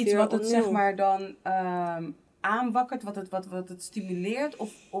ook strijd iets weer wat het opnieuw. zeg maar dan aanwakkert, wat het stimuleert?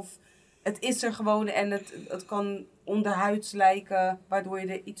 Of het is er gewoon en het kan onderhuids lijken, waardoor je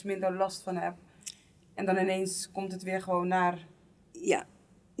er iets minder last van hebt. En dan ineens komt het weer gewoon naar Ja,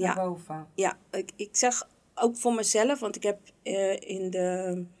 ja, boven. ja. Ik zeg ook voor mezelf, want ik heb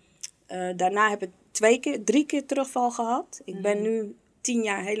daarna heb ik 3 keer terugval gehad. Ik ben nu 10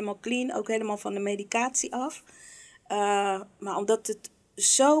 jaar helemaal clean, ook helemaal van de medicatie af. Maar omdat het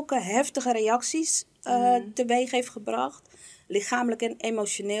zulke heftige reacties teweeg heeft gebracht, lichamelijk en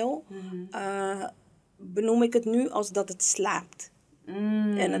emotioneel, benoem ik het nu als dat het slaapt.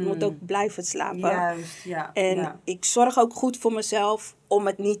 En het moet ook blijven slapen. Juist, ja. En ja. ik zorg ook goed voor mezelf om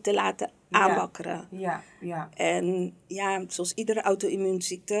het niet te laten aanwakkeren. Ja, ja. En ja, zoals iedere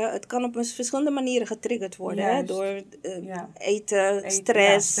auto-immuunziekte, het kan op verschillende manieren getriggerd worden. Hè? Juist. Door Ja. eten,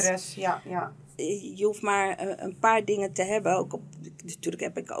 stress. Ja, stress, ja, ja. Je hoeft maar een paar dingen te hebben. Natuurlijk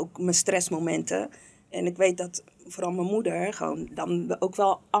heb ik ook mijn stressmomenten. En ik weet dat vooral mijn moeder gewoon dan ook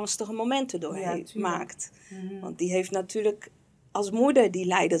wel angstige momenten doorheen maakt. Mhm. Want die heeft natuurlijk als moeder die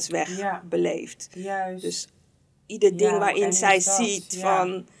lijdensweg beleefd. Juist. Dus ieder ding waarin en zij is dat? ziet Ja.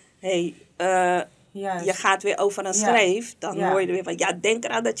 van, hé, Juist. je gaat weer over een schreef, dan Ja. hoor je er weer van, ja, denk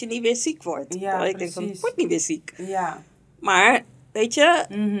eraan dat je niet weer ziek wordt. Ja, Terwijl ik denk van, ik precies. word niet weer ziek. Ja. Maar, weet je,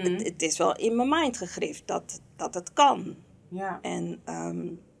 Mhm. het is wel in mijn mind gegrift dat het kan. Ja. En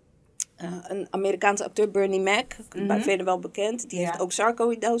een Amerikaanse acteur, Bernie Mac, bij velen wel bekend, die heeft ook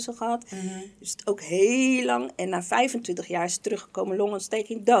sarcoïdose gehad. Dus het ook heel lang. En na 25 jaar is teruggekomen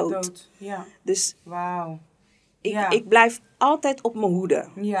longontsteking dood. Ja. Dus Wauw. ik blijf altijd op mijn hoede.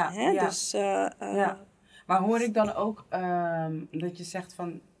 Ja, Hè? ja. Dus, Ja. Maar hoor ik dan ook dat je zegt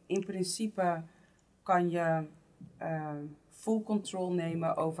van in principe kan je full control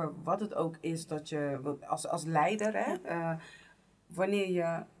nemen over wat het ook is dat je als leider, hè, wanneer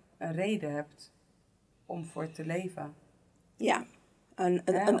je een reden hebt om voor te leven. Ja, een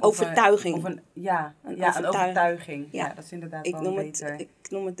Hè? overtuiging. Een overtuiging. overtuiging. Ja. Ja. Dat is inderdaad Ik wel noem beter.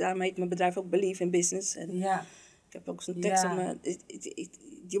 het, daarmee heet mijn bedrijf ook Believe in Business. En Ja, ik heb ook zo'n tekst Ja. op me.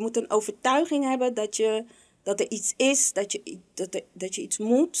 Je moet een overtuiging hebben dat er iets is, dat je iets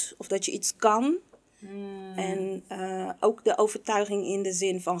moet of dat je iets kan. En ook de overtuiging in de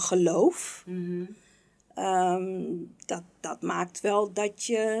zin van geloof. Dat maakt wel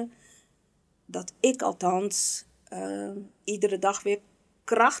dat ik althans iedere dag weer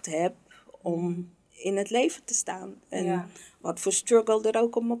kracht heb om in het leven te staan. En wat voor struggle er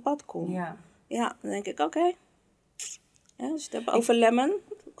ook op mijn pad komt. ja. Ja, dan denk ik, oké. Ja, als je het hebt over lemon,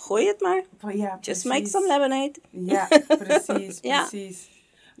 gooi het maar. Ja, Just precies. make some lemonade. Ja, precies, Ja. precies.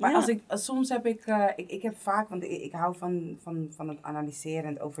 Maar Ja. soms heb ik heb vaak, want ik hou van het analyseren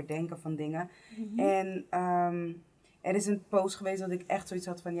en het overdenken van dingen. En er is een post geweest dat ik echt zoiets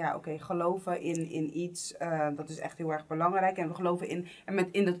had van, ja, oké, geloven in iets, dat is echt heel erg belangrijk. En we geloven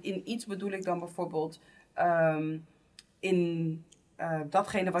in iets bedoel ik dan bijvoorbeeld in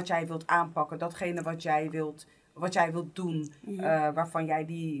datgene wat jij wilt aanpakken, datgene wat jij wilt doen, waarvan jij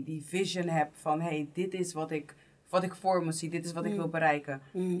die vision hebt van, hey, dit is wat ik voor me zie, dit is wat ik wil bereiken.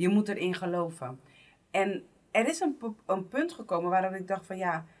 Je moet erin geloven. En er is een punt gekomen waarop ik dacht van,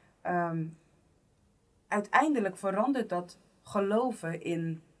 ja, uiteindelijk verandert dat geloven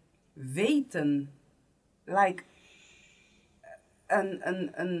in weten. Like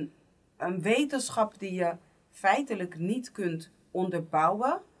een wetenschap die je feitelijk niet kunt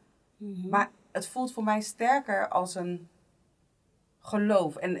onderbouwen. Maar het voelt voor mij sterker als een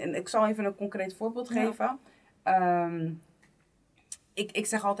geloof. En ik zal even een concreet voorbeeld geven. Ik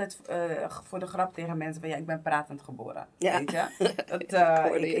zeg altijd voor de grap tegen mensen van, ja, ik ben pratend geboren. Ja. Weet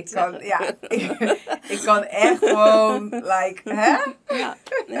je? Ik kan echt gewoon, like, hè?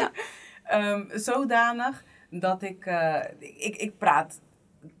 Ja. Zodanig dat ik praat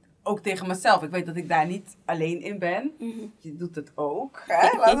ook tegen mezelf. Ik weet dat ik daar niet alleen in ben. Je doet het ook,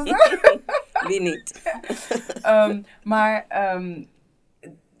 hè? Laat het Wie niet? Maar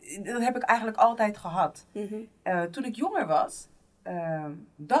dat heb ik eigenlijk altijd gehad. Toen ik jonger was,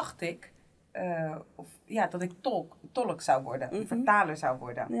 dacht ik dat ik tolk zou worden, een vertaler zou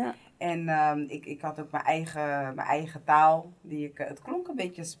worden. Ja. En ik had ook mijn eigen taal. Het klonk een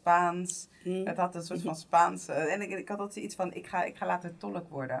beetje Spaans. Het had een soort van Spaans. En ik had altijd iets van, ik ga later tolk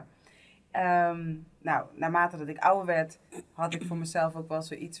worden. Nou, naarmate dat ik ouder werd, had ik voor mezelf ook wel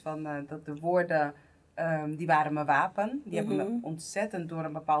zoiets van dat de woorden, die waren mijn wapen. Die hebben me ontzettend door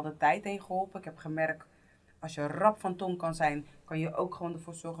een bepaalde tijd heen geholpen. Ik heb gemerkt, als je rap van tong kan zijn, kan je ook gewoon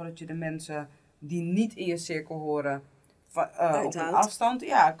ervoor zorgen dat je de mensen die niet in je cirkel horen, op een afstand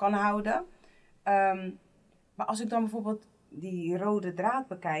kan houden. Maar als ik dan bijvoorbeeld die rode draad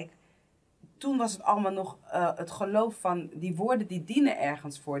bekijk, toen was het allemaal nog het geloof van die woorden die dienen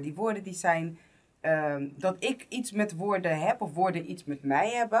ergens voor. Die woorden die zijn dat ik iets met woorden heb of woorden iets met mij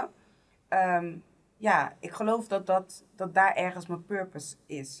hebben. Ik geloof dat daar ergens mijn purpose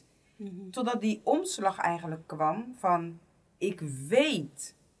is. Totdat die omslag eigenlijk kwam van ik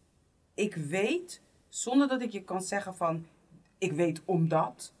weet, zonder dat ik je kan zeggen van ik weet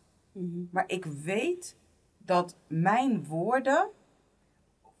omdat. Maar ik weet dat mijn woorden,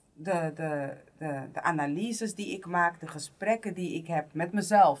 de analyses die ik maak, de gesprekken die ik heb met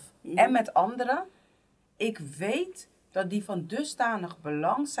mezelf en met anderen, ik weet dat die van dusdanig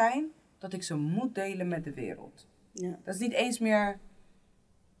belang zijn dat ik ze moet delen met de wereld. Ja. Dat is niet eens meer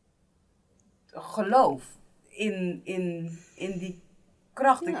geloof in die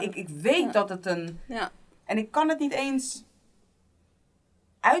kracht. Ja. Ik weet dat het een... Ja. En ik kan het niet eens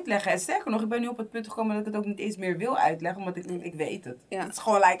uitleggen. En sterker nog, ik ben nu op het punt gekomen dat ik het ook niet eens meer wil uitleggen, omdat ik weet het. Ja. Het is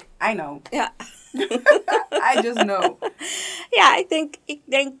gewoon like, I know. Ja. I just know. Ja, ik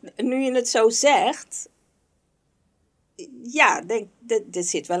denk, nu je het zo zegt, ja, er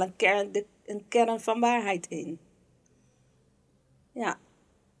zit wel een kern van waarheid in. Ja,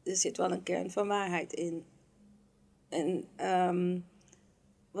 er zit wel een kern van waarheid in. En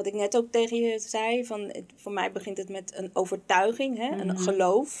wat ik net ook tegen je zei, voor mij begint het met een overtuiging, hè? Een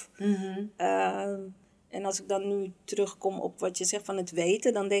geloof. En als ik dan nu terugkom op wat je zegt van het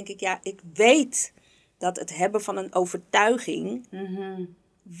weten, dan denk ik, ja, ik weet dat het hebben van een overtuiging,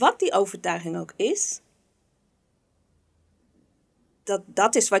 wat die overtuiging ook is,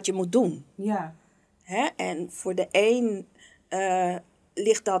 dat is wat je moet doen. Ja. Hè? En voor de een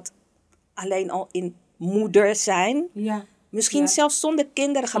ligt dat alleen al in moeder zijn. Ja. Misschien zelfs zonder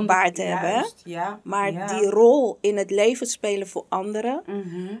kinderen gebaard te hebben. Ja. Maar die rol in het leven spelen voor anderen.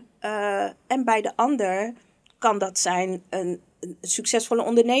 En bij de ander kan dat zijn een succesvolle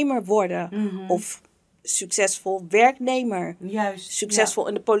ondernemer worden. Of succesvol werknemer. Juist. Succesvol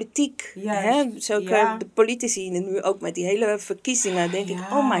in de politiek. Hè? De politici nu ook met die hele verkiezingen. Denk ik,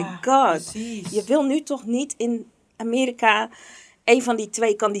 oh my god. Precies. Je wil nu toch niet in Amerika een van die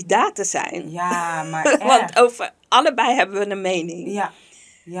twee kandidaten zijn. Ja, maar echt. Want over allebei hebben we een mening. Ja,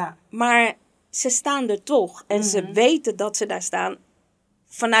 ja. Maar ze staan er toch. En ze weten dat ze daar staan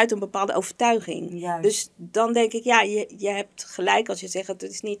vanuit een bepaalde overtuiging. Juist. Dus dan denk ik, ja, je hebt gelijk als je zegt, het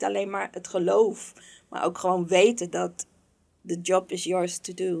is niet alleen maar het geloof, maar ook gewoon weten dat the job is yours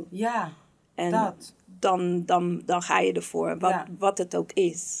to do. Ja, en dat. Dan ga je ervoor, wat het ook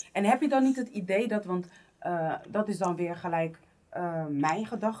is. En heb je dan niet het idee dat, want dat is dan weer gelijk mijn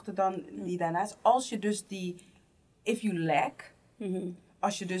gedachte dan, die daarnaast, als je dus if you lack,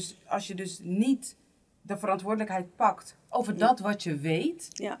 als je dus niet de verantwoordelijkheid pakt over dat wat je weet,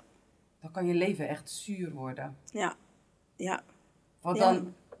 dan kan je leven echt zuur worden. Ja. Ja. Want Ja.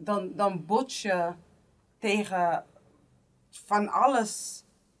 dan bots je tegen van alles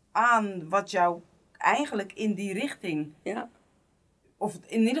aan wat jou eigenlijk in die richting, Ja. of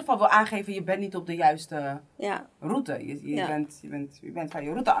in ieder geval wil aangeven, je bent niet op de juiste Ja. route. Je Ja. bent van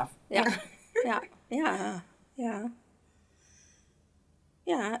je route af. Ja. Ja. Ja. Ja.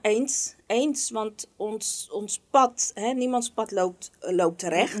 Ja, eens. Want ons pad, hè, niemands pad loopt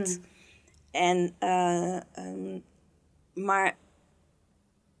recht. En, maar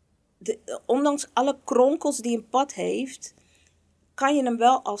ondanks alle kronkels die een pad heeft, kan je hem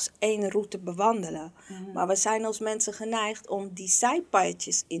wel als één route bewandelen. Maar we zijn als mensen geneigd om die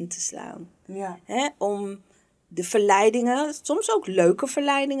zijpaadjes in te slaan. Ja. Hè? Om de verleidingen, soms ook leuke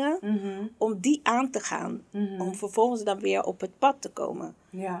verleidingen, om die aan te gaan. Om vervolgens dan weer op het pad te komen.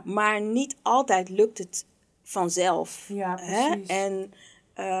 Ja. Maar niet altijd lukt het vanzelf. Ja, Hè? precies. En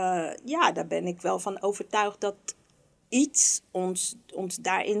daar ben ik wel van overtuigd dat iets ons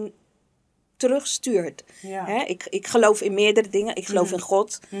daarin terugstuurt. Ja. Hè? Ik geloof in meerdere dingen. Ik geloof in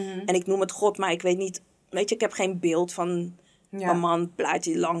God. En ik noem het God, maar ik weet niet... Weet je, ik heb geen beeld van een man,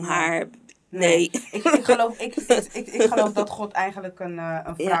 plaatje, lang haar. Nee. Ik geloof dat God eigenlijk een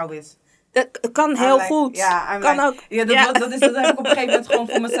vrouw is. Dat kan heel goed. Ja, kan ook. Ja, dat heb ik op een gegeven moment gewoon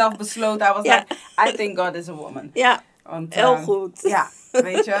voor mezelf besloten. I was like, I think God is a woman. Ja, want, heel goed. Ja,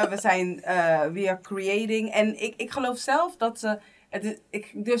 weet je, we are creating. En ik geloof zelf dat ze...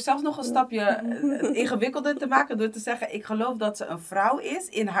 Ik durf zelfs nog een stapje ingewikkelder te maken door te zeggen, ik geloof dat ze een vrouw is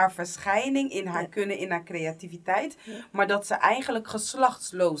in haar verschijning, in haar kunnen, in haar creativiteit, maar dat ze eigenlijk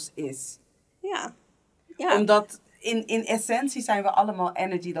geslachtsloos is. Ja. Omdat in essentie zijn we allemaal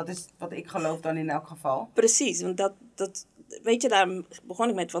energy, dat is wat ik geloof dan in elk geval. Precies, want dat weet je, daar begon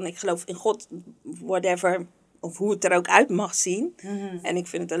ik met van, ik geloof in God, whatever, of hoe het er ook uit mag zien. En ik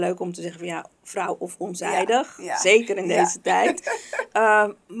vind het leuk om te zeggen van ja, vrouw of onzijdig. Ja. Zeker in deze tijd.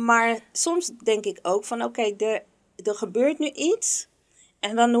 Maar soms denk ik ook van oké, er gebeurt nu iets.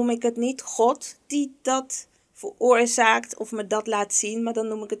 En dan noem ik het niet God die dat veroorzaakt of me dat laat zien. Maar dan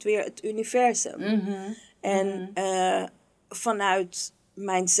noem ik het weer het universum. En vanuit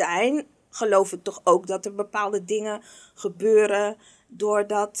mijn zijn geloof ik toch ook dat er bepaalde dingen gebeuren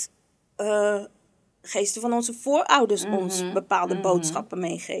doordat... geesten van onze voorouders ons bepaalde boodschappen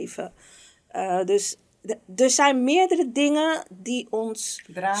meegeven. Dus er zijn meerdere dingen die ons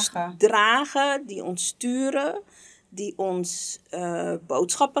dragen, die ons sturen, die ons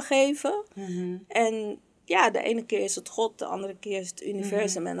boodschappen geven. En ja, de ene keer is het God, de andere keer is het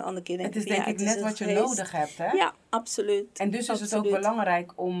universum en de andere keer denk ik... Het is denk ik net wat je nodig hebt, hè? Ja, absoluut. En dus is het ook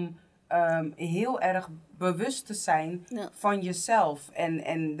belangrijk om heel erg bewust te zijn van jezelf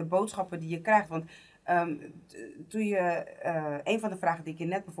en de boodschappen die je krijgt. Want toen je, een van de vragen die ik je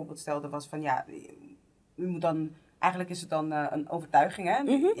net bijvoorbeeld stelde was van ja, u moet dan, eigenlijk is het dan een overtuiging, hè?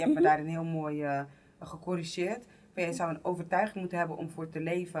 Je hebt me daarin heel mooi gecorrigeerd. Je zou een overtuiging moeten hebben om voor te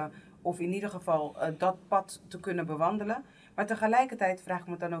leven of in ieder geval dat pad te kunnen bewandelen. Maar tegelijkertijd vraag ik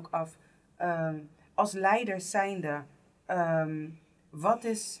me dan ook af, als leider zijnde, wat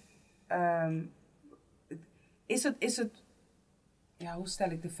is... Is het... Ja, hoe stel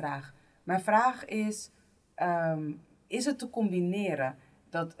ik de vraag? Mijn vraag is het te combineren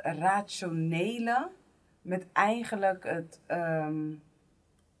dat rationele met eigenlijk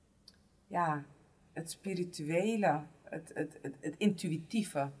het spirituele, het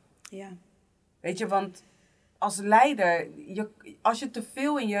intuïtieve? Ja. Weet je, want als leider, als je te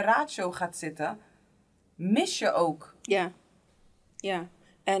veel in je ratio gaat zitten, mis je ook. Ja.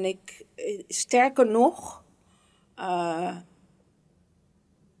 En sterker nog,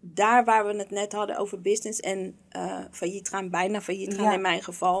 daar waar we het net hadden over business en failliet gaan, bijna failliet gaan in mijn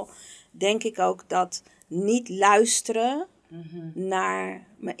geval, denk ik ook dat niet luisteren naar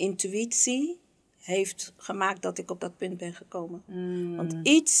mijn intuïtie heeft gemaakt dat ik op dat punt ben gekomen. Want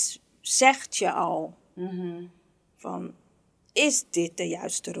iets zegt je al van, is dit de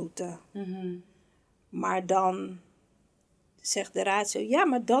juiste route? Maar dan zegt de ratio, ja,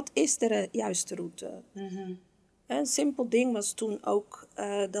 maar dat is de juiste route. Een simpel ding was toen ook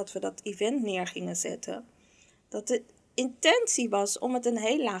dat we dat event neer gingen zetten. Dat de intentie was om het een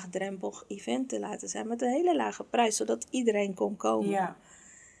heel laagdrempelig event te laten zijn. Met een hele lage prijs, zodat iedereen kon komen. Ja.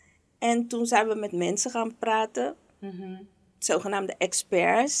 En toen zijn we met mensen gaan praten. Zogenaamde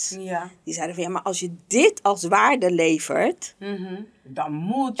experts. Ja. Die zeiden van ja, maar als je dit als waarde levert. Dan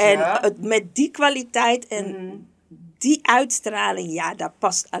moet je. En met die kwaliteit en die uitstraling. Ja, daar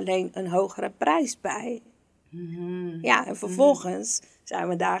past alleen een hogere prijs bij. Ja, en vervolgens zijn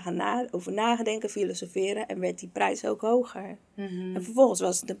we daar over nagedenken, filosoferen en werd die prijs ook hoger. Mhm. En vervolgens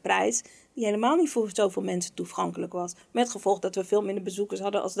was het een prijs die helemaal niet voor zoveel mensen toegankelijk was. Met gevolg dat we veel minder bezoekers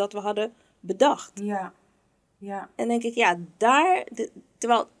hadden als dat we hadden bedacht. Ja. Ja. En denk ik, ja,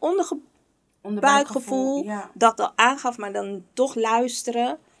 terwijl het Onderbuikgevoel, buikgevoel ja. dat al aangaf, maar dan toch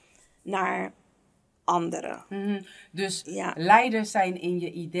luisteren naar anderen. Mhm. Dus Ja. leiders zijn in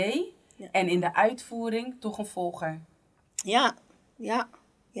je idee Ja. en in de uitvoering toch een volger. Ja,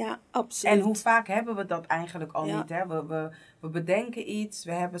 absoluut. En hoe vaak hebben we dat eigenlijk al Ja. niet? Hè? We bedenken iets,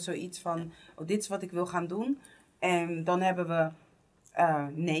 we hebben zoiets van, oh, dit is wat ik wil gaan doen. En dan hebben we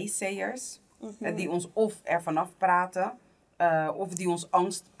nee-sayers, die ons of er vanaf praten, of die ons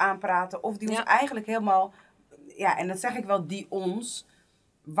angst aanpraten, of die ons eigenlijk helemaal, ja, en dat zeg ik wel, die ons,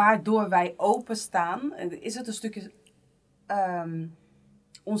 waardoor wij openstaan. Is het een stukje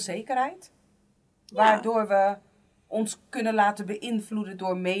onzekerheid? Ja. Waardoor we ons kunnen laten beïnvloeden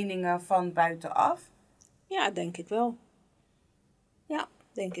door meningen van buitenaf? Ja, denk ik wel. Ja,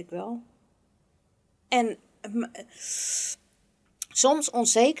 denk ik wel. En soms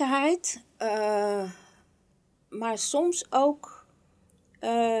onzekerheid, maar soms ook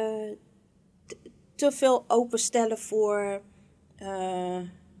te veel openstellen voor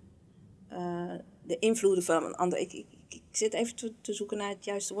de invloeden van een ander. Ik zit even te zoeken naar het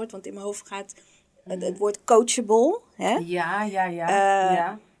juiste woord, want in mijn hoofd gaat het woord coachable. Hè? Ja.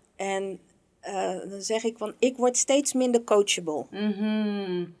 Ja. En dan zeg ik van, ik word steeds minder coachable.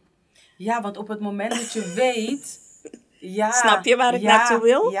 Mhm. Ja, want op het moment dat je weet... Ja, Snap je waar ik naartoe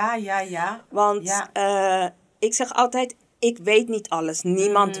wil? Ja. Want ik zeg altijd, ik weet niet alles.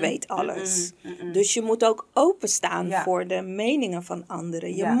 Niemand weet alles. Dus je moet ook openstaan voor de meningen van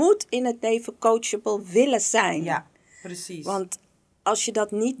anderen. Je moet in het leven coachable willen zijn. Ja, precies. Want als je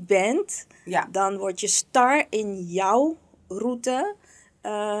dat niet bent, dan word je star in jouw route.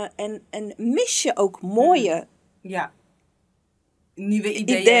 En mis je ook mooie nieuwe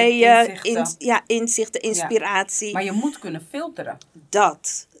ideeën, inzichten, inspiratie. Ja. Maar je moet kunnen filteren.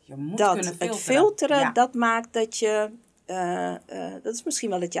 Je moet kunnen filteren. Het filteren, dat maakt dat je... dat is misschien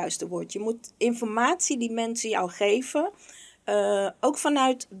wel het juiste woord. Je moet informatie die mensen jou geven... ook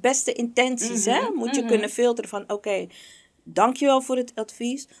vanuit beste intenties, moet je kunnen filteren van... Oké, dankjewel voor het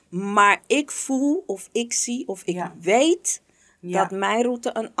advies. Maar ik voel of ik zie of ik weet... dat mijn route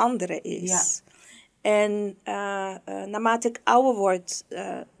een andere is. Ja. En naarmate ik ouder word,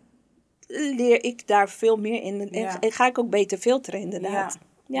 leer ik daar veel meer in. En ga ik ook beter filteren, inderdaad.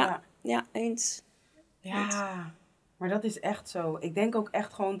 Ja, eens. Ja, maar dat is echt zo. Ik denk ook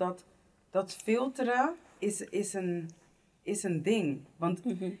echt gewoon dat filteren is een ding. Want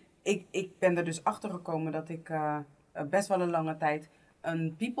ik ben er dus achter gekomen dat ik best wel een lange tijd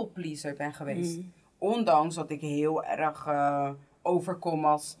een people pleaser ben geweest. Ondanks dat ik heel erg overkom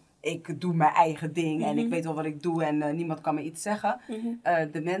als ik doe mijn eigen ding en ik weet wel wat ik doe en niemand kan me iets zeggen.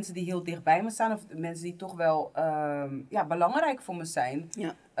 De mensen die heel dicht bij me staan of de mensen die toch wel belangrijk voor me zijn,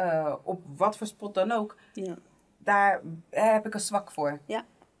 op wat voor spot dan ook, daar heb ik een zwak voor. Ja.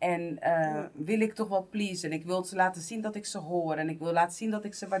 En wil ik toch wel pleasen. Ik wil ze laten zien dat ik ze hoor en ik wil laten zien dat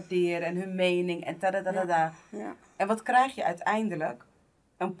ik ze waardeer en hun mening en tadadadada. Ja. En wat krijg je uiteindelijk?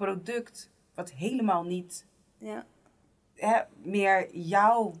 Een product wat helemaal niet meer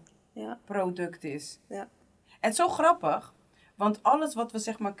jouw product is. Ja. En het is zo grappig, want alles wat we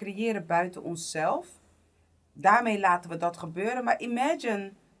zeg maar creëren buiten onszelf, daarmee laten we dat gebeuren. Maar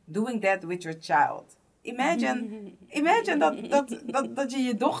imagine doing that with your child. Imagine dat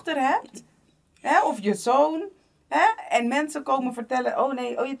je dochter hebt, of je zoon, en mensen komen vertellen, oh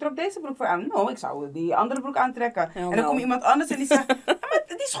nee, je trok deze broek voor aan. Nou, ik zou die andere broek aantrekken. En dan komt iemand anders en die zegt, maar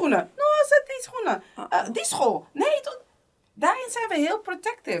die schoenen, zet die schoenen. Die school, nee, daarin zijn we heel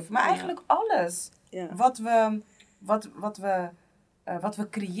protective. Maar eigenlijk alles wat we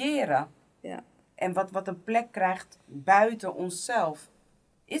creëren en wat een plek krijgt buiten onszelf,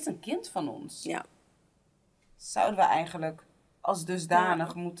 is een kind van ons. Ja. Zouden we eigenlijk als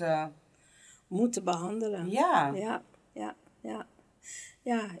dusdanig moeten behandelen. Ja.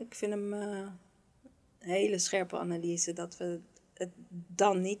 Ja, ik vind hem een hele scherpe analyse dat we het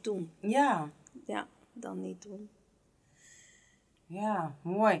dan niet doen. Ja, dan niet doen. Ja,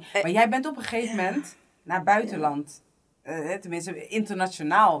 mooi. Maar jij bent op een gegeven moment naar buitenland. Tenminste,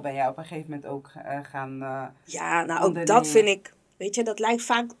 internationaal ben jij op een gegeven moment ook gaan ook dat vind ik... Weet je, dat lijkt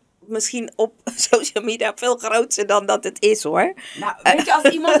vaak misschien op social media veel groter dan dat het is, hoor. Nou, weet je, als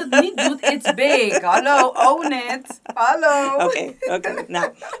iemand het niet doet, it's big. Hallo, own it. Hallo. Oké.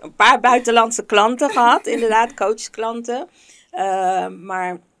 Nou, een paar buitenlandse klanten gehad, inderdaad, coachklanten.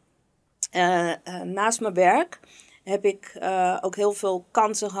 Maar naast mijn werk heb ik ook heel veel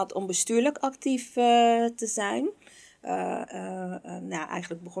kansen gehad om bestuurlijk actief te zijn. Nou,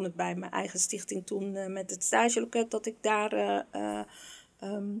 eigenlijk begon het bij mijn eigen stichting toen met het stageloket, dat ik daar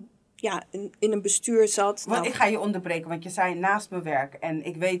in een bestuur zat. Want ik ga je onderbreken, want je zei naast mijn werk. En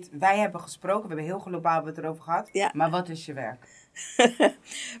ik weet, wij hebben gesproken, we hebben heel globaal het erover gehad. Ja. Maar wat is je werk?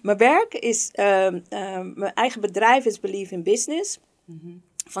 Mijn werk is, mijn eigen bedrijf is Believe in Business.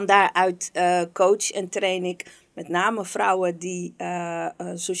 Van daaruit coach en train ik met name vrouwen die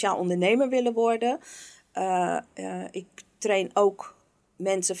sociaal ondernemer willen worden. Ik train ook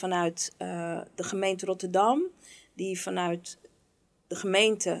mensen vanuit de gemeente Rotterdam, die vanuit de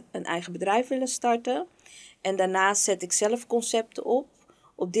gemeente een eigen bedrijf willen starten. En daarnaast zet ik zelf concepten op.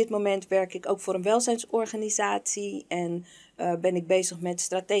 Op dit moment werk ik ook voor een welzijnsorganisatie en ben ik bezig met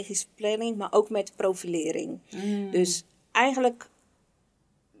strategische planning, maar ook met profilering. Dus eigenlijk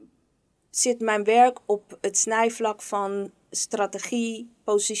zit mijn werk op het snijvlak van strategie,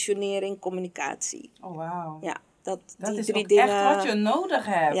 positionering, communicatie. Oh, wauw. Ja, Dat die is drie ook dingen. echt wat je nodig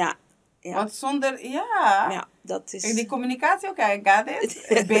hebt. Ja. Want zonder, ja, dat is... En die communicatie, oké, got it.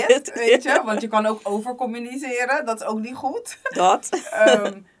 A bit, weet je. Want je kan ook overcommuniceren, dat is ook niet goed. Dat.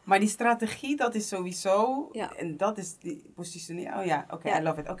 Maar die strategie, dat is sowieso, Ja. en dat is die positionering. Oh ja, oké, I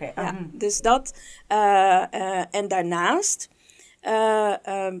love it. Oké. Dus dat. En daarnaast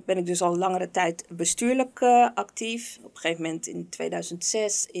ben ik dus al langere tijd bestuurlijk actief. Op een gegeven moment in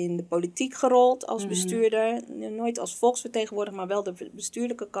 2006 in de politiek gerold als bestuurder. Nooit als volksvertegenwoordiger, maar wel de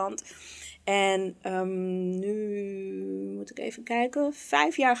bestuurlijke kant. En nu moet ik even kijken.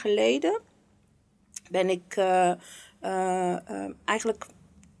 5 jaar geleden ben ik eigenlijk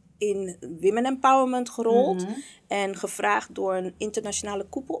in Women Empowerment gerold. En gevraagd door een internationale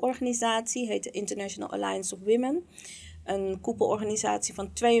koepelorganisatie. Heet de International Alliance of Women. Een koepelorganisatie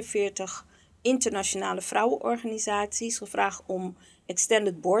van 42 internationale vrouwenorganisaties. Gevraagd om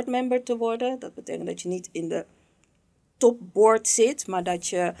extended board member te worden. Dat betekent dat je niet in de topboard zit, maar dat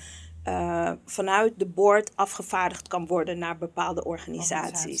je vanuit de board afgevaardigd kan worden naar bepaalde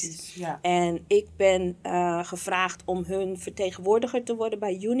organisaties. Ja. En ik ben gevraagd om hun vertegenwoordiger te worden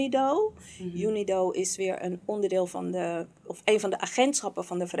bij UNIDO. UNIDO is weer een onderdeel van een van de agentschappen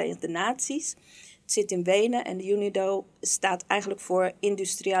van de Verenigde Naties. Het zit in Wenen en de UNIDO staat eigenlijk voor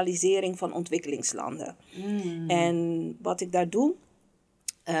industrialisering van ontwikkelingslanden. En wat ik daar doe,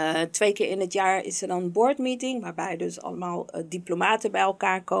 2 keer in het jaar is er dan een boardmeeting, waarbij dus allemaal diplomaten bij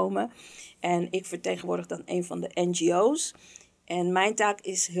elkaar komen. En ik vertegenwoordig dan een van de NGO's. En mijn taak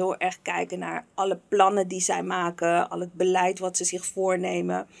is heel erg kijken naar alle plannen die zij maken, al het beleid wat ze zich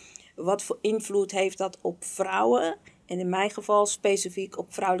voornemen. Wat voor invloed heeft dat op vrouwen? En in mijn geval specifiek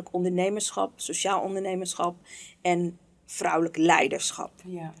op vrouwelijk ondernemerschap, sociaal ondernemerschap en vrouwelijk leiderschap.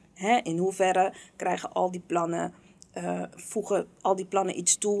 Ja. In hoeverre krijgen al die plannen, voegen al die plannen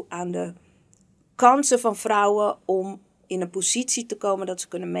iets toe aan de kansen van vrouwen om in een positie te komen dat ze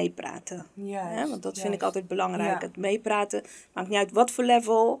kunnen meepraten. Juist, Want dat vind ik altijd belangrijk. Ja. Het meepraten maakt niet uit wat voor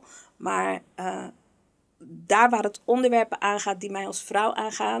level, maar daar waar het onderwerpen aangaat die mij als vrouw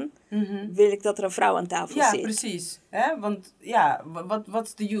aangaan, wil ik dat er een vrouw aan tafel zit. Ja, precies. Want ja, wat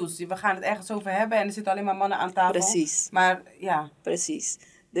is de use? We gaan het ergens over hebben en er zitten alleen maar mannen aan tafel. Precies. Maar ja. Precies.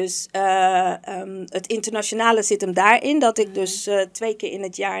 Dus het internationale zit hem daarin, dat ik dus 2 keer in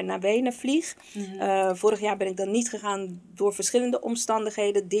het jaar naar Wenen vlieg. Vorig jaar ben ik dan niet gegaan door verschillende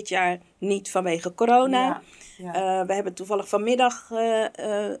omstandigheden. Dit jaar niet vanwege corona. Ja. We hebben toevallig vanmiddag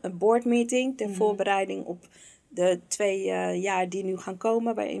een boardmeeting ter voorbereiding op de 2 jaar die nu gaan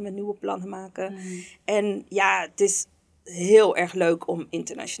komen, waarin we nieuwe plannen maken. En ja, het is heel erg leuk om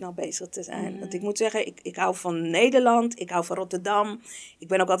internationaal bezig te zijn. Want ik moet zeggen, ik hou van Nederland, ik hou van Rotterdam. Ik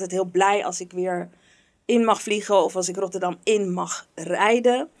ben ook altijd heel blij als ik weer in mag vliegen of als ik Rotterdam in mag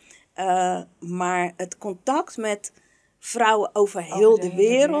rijden. Maar het contact met vrouwen over heel de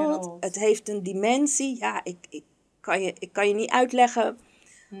wereld, het heeft een dimensie. Ja, ik kan je niet uitleggen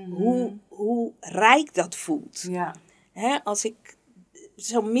hoe rijk dat voelt. Ja. Als ik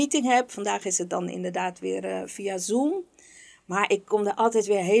zo'n meeting heb, vandaag is het dan inderdaad weer via Zoom. Maar ik kom er altijd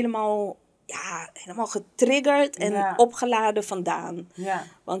weer helemaal getriggerd en opgeladen vandaan. Ja.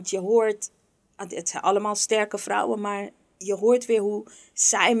 Want je hoort, het zijn allemaal sterke vrouwen, maar je hoort weer hoe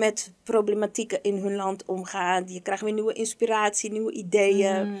zij met problematieken in hun land omgaan. Je krijgt weer nieuwe inspiratie, nieuwe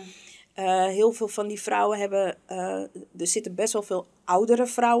ideeën. Heel veel van die vrouwen hebben, er zitten best wel veel oudere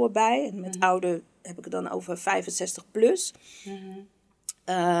vrouwen bij. En met ouder heb ik het dan over 65 plus.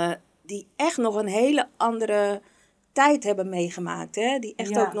 Die echt nog een hele andere tijd hebben meegemaakt. Hè? Die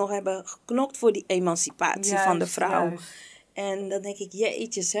echt ook nog hebben geknokt voor die emancipatie van de vrouw. Juist. En dan denk ik,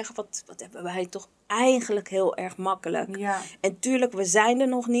 jeetje zeg, wat hebben wij toch eigenlijk heel erg makkelijk. Ja. En tuurlijk, we zijn er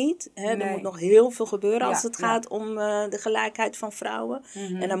nog niet. Hè? Nee. Er moet nog heel veel gebeuren als Ja, het gaat om de gelijkheid van vrouwen.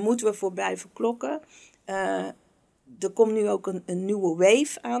 Mhm. En daar moeten we voor blijven klokken. Er komt nu ook een nieuwe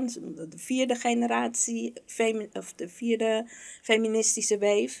wave aan. De vierde generatie, of de vierde feministische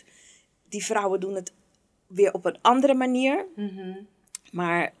wave. Die vrouwen doen het weer op een andere manier. Mhm.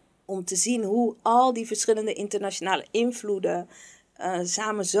 Maar om te zien hoe al die verschillende internationale invloeden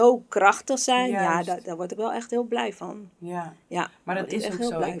samen zo krachtig zijn, Juist. ja, daar word ik wel echt heel blij van. Ja. Ja, Maar daar dat word ik is echt ook heel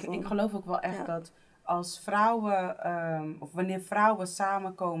zo. blij van. Ik geloof ook wel echt Ja. dat als vrouwen, of wanneer vrouwen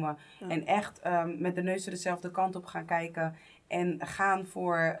samenkomen en echt met de neus er dezelfde kant op gaan kijken en gaan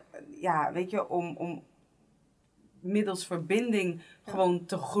voor, ja, weet je, om middels verbinding gewoon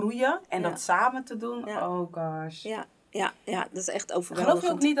te groeien en Ja. dat samen te doen. Ja. Oh gosh. Ja, dat is echt Geloof overweldigend. je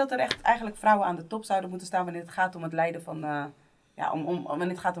ook niet dat er echt eigenlijk vrouwen aan de top zouden moeten staan wanneer het gaat om het leiden van, wanneer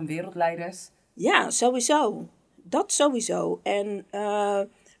het gaat om wereldleiders? Ja, sowieso. Dat sowieso. En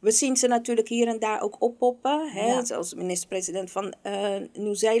we zien ze natuurlijk hier en daar ook oppoppen. Hè? Ja. Zoals de minister-president van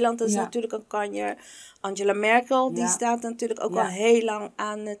Nieuw-Zeeland, dat is Ja. natuurlijk een kanjer. Angela Merkel, die Ja. staat natuurlijk ook Ja. al heel lang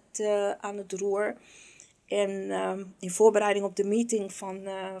aan het roer. En in voorbereiding op de meeting van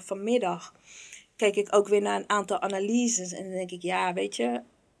vanmiddag keek ik ook weer naar een aantal analyses. En dan denk ik, ja, weet je,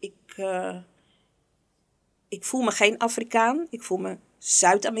 ik voel me geen Afrikaan. Ik voel me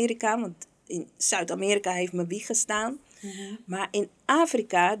Zuid-Amerikaan, want in Zuid-Amerika heeft mijn wieg gestaan. Mhm. Maar in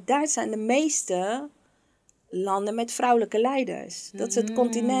Afrika, daar zijn de meeste landen met vrouwelijke leiders. Dat is het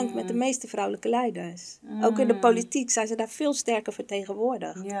continent met de meeste vrouwelijke leiders. Ook in de politiek zijn ze daar veel sterker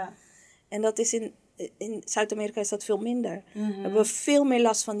vertegenwoordigd. Ja. En dat is in Zuid-Amerika is dat veel minder. Mhm. We hebben veel meer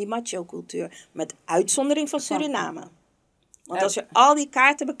last van die macho-cultuur. Met uitzondering van Suriname. Want als je al die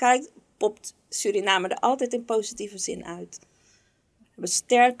kaarten bekijkt, popt Suriname er altijd in positieve zin uit. We hebben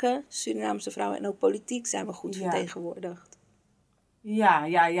sterke Surinaamse vrouwen en ook politiek zijn we goed Ja. vertegenwoordigd. Ja.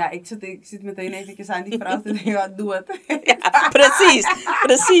 Ik zit meteen eventjes aan die vrouw te denken, ja, doe het. Ja, precies.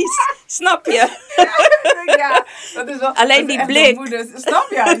 Snap je? Ja, dat is wel... Alleen dat is die echt blik. de moeders. Snap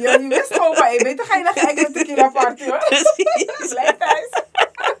je? Je wist gewoon van, hey, beter ga je naar een met tequila party, hoor. Precies. Blijf thuis.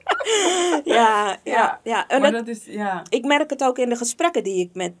 Ja. En Maar dat- dat is, ja. ik merk het ook in de gesprekken die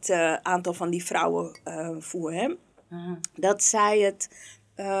ik met een aantal van die vrouwen voer. Hè? Mhm. Dat zij het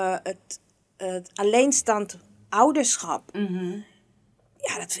alleenstaand ouderschap, Mhm.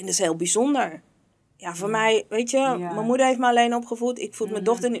 ja, dat vinden ze heel bijzonder. Ja, voor mij, weet je, mijn moeder heeft me alleen opgevoed. Ik voed mijn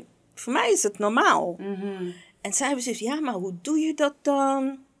dochter niet. Voor mij is het normaal. Mhm. En zij hebben zoiets, ja, maar hoe doe je dat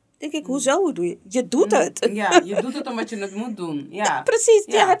dan? Denk ik, hoezo? Hoe doe je? Je doet het. Ja, je doet het omdat je het moet doen. Ja. Precies,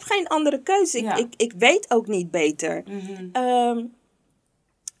 je Ja. hebt geen andere keuze. Ja. Ik weet ook niet beter. Mhm.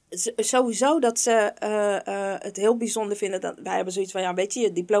 Sowieso dat ze het heel bijzonder vinden. Dat wij hebben zoiets van, ja, weet je,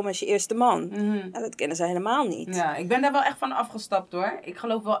 je diploma is je eerste man. Mhm. Ja, dat kennen ze helemaal niet. Ja, ik ben daar wel echt van afgestapt, hoor. Ik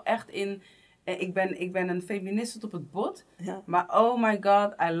geloof wel echt in... Ik ben een feminist tot op het bot. Ja. Maar oh my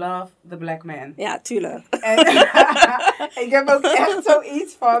god, I love the black man. Ja, tuurlijk. En ik heb ook echt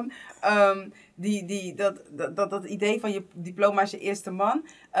zoiets van dat idee van je diploma als je eerste man.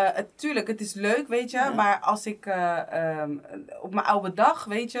 Tuurlijk, het is leuk, weet je. Ja. Maar als ik op mijn oude dag,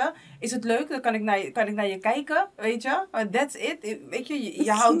 weet je, is het leuk. Dan kan ik naar je kijken, weet je. That's it. Weet je,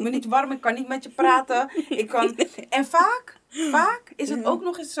 je houdt me niet warm. Ik kan niet met je praten. En vaak is het ook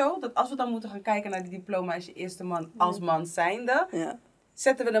nog eens zo dat als we dan moeten gaan kijken naar die diploma als je eerste man als man zijnde, Ja.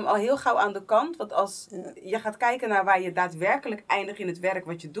 zetten we hem al heel gauw aan de kant. Want als je gaat kijken naar waar je daadwerkelijk eindigt in het werk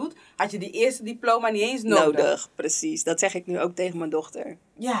wat je doet, had je die eerste diploma niet eens nodig. Precies. Dat zeg ik nu ook tegen mijn dochter.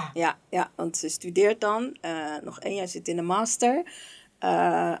 Ja. Ja, want ze studeert dan. Nog 1 jaar zit in de master.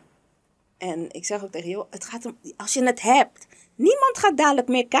 En ik zeg ook tegen joh, het gaat om, als je het hebt. Niemand gaat dadelijk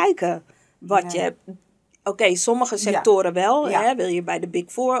meer kijken wat je hebt. Oké, sommige sectoren wel. Ja. Hè, wil je bij de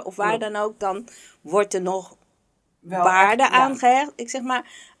Big Four of waar dan ook, dan wordt er nog Wel waarde echt, ja. aan gehecht. Ik zeg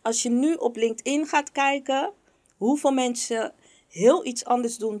maar, als je nu op LinkedIn gaat kijken, hoeveel mensen heel iets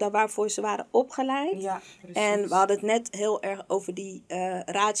anders doen dan waarvoor ze waren opgeleid. Ja, precies. En we hadden het net heel erg over die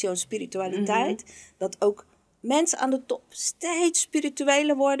ratio en spiritualiteit. Dat ook mensen aan de top steeds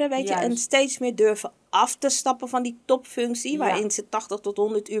spiritueler worden, weet je. Juist. En steeds meer durven af te stappen van die topfunctie, waarin ze 80 tot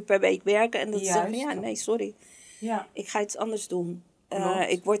 100 uur per week werken. En dat ze zeggen, Juist. ja, nee, sorry. Ja. Ik ga iets anders doen. Klopt.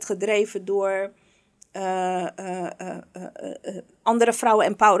 Ik word gedreven door andere vrouwen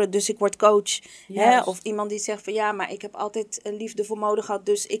empoweren, dus ik word coach. Hè? Juist. Of iemand die zegt van ja, maar ik heb altijd een liefde voor mode gehad,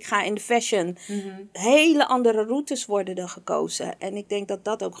 dus ik ga in de fashion. Mhm. Hele andere routes worden er gekozen. En ik denk dat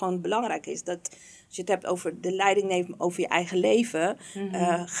dat ook gewoon belangrijk is. Dat als je het hebt over de leiding nemen over je eigen leven,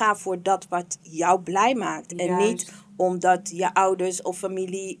 ga voor dat wat jou blij maakt. En Juist. niet omdat je ouders of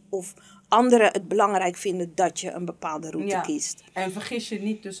familie of anderen het belangrijk vinden dat je een bepaalde route kiest. En vergis je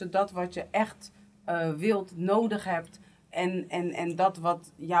niet tussen dat wat je echt wilt, nodig hebt en dat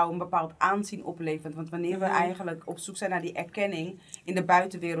wat jou een bepaald aanzien oplevert. Want wanneer we eigenlijk op zoek zijn naar die erkenning in de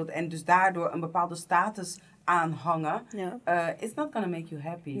buitenwereld en dus daardoor een bepaalde status aanhangen, it's not gonna make you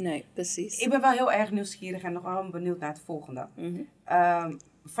happy. Nee, precies. Ik ben wel heel erg nieuwsgierig en nogal benieuwd naar het volgende.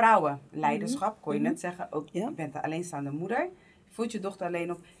 Vrouwen, leiderschap, kon je net zeggen. Ook, je bent een alleenstaande moeder. Je voelt je dochter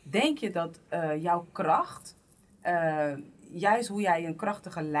alleen op. Denk je dat jouw kracht, juist hoe jij een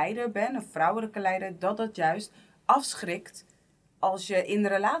krachtige leider bent, een vrouwelijke leider, dat dat juist afschrikt als je in een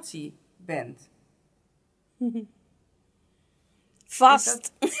relatie bent?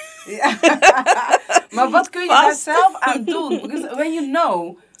 Vast. Ja. Maar wat kun je daar zelf aan doen? Because when you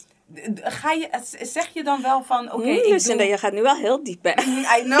know, zeg je dan wel van, oké, Lucinda, je gaat nu wel heel diep, hè?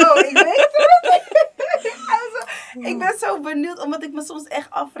 I know, ik weet het. Ik ben zo benieuwd, omdat ik me soms echt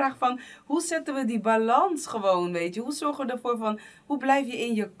afvraag van, hoe zetten we die balans gewoon, weet je? Hoe zorgen we ervoor van, hoe blijf je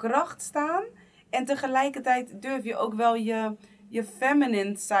in je kracht staan? En tegelijkertijd durf je ook wel je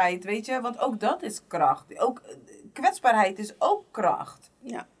feminine side, weet je? Want ook dat is kracht. Ook kwetsbaarheid is ook kracht.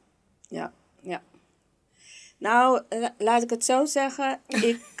 Ja. Nou, laat ik het zo zeggen.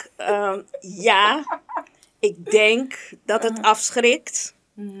 Ik denk dat het afschrikt.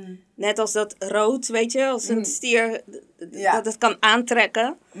 Net als dat rood, weet je, als een stier, dat het kan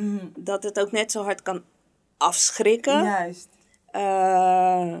aantrekken. Dat het ook net zo hard kan afschrikken. Juist.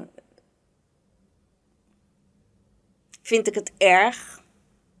 Vind ik het erg.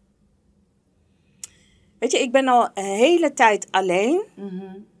 Weet je, ik ben al een hele tijd alleen.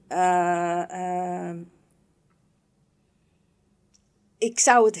 Ik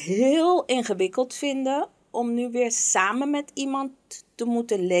zou het heel ingewikkeld vinden om nu weer samen met iemand te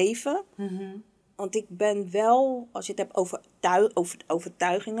moeten leven. Want ik ben wel, als je het hebt over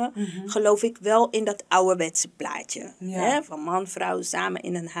overtuigingen, geloof ik wel in dat ouderwetse plaatje. Hè? Van man, vrouw, samen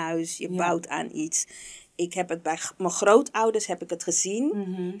in een huis, je bouwt aan iets. Ik heb het bij mijn grootouders heb ik het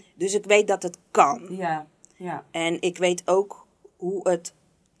gezien. Dus ik weet dat het kan. Ja. En ik weet ook hoe het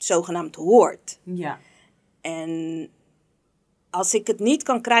zogenaamd hoort. Ja. En als ik het niet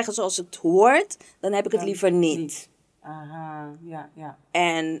kan krijgen zoals het hoort, dan heb ik het liever niet. Aha, ja.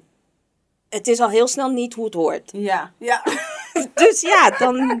 En het is al heel snel niet hoe het hoort. Ja. Dus ja,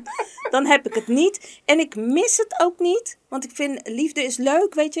 dan heb ik het niet. En ik mis het ook niet. Want ik vind, liefde is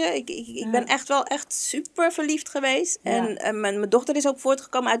leuk, weet je. Ik ben echt super verliefd geweest. Ja. En mijn dochter is ook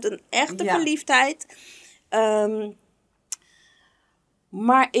voortgekomen uit een echte verliefdheid.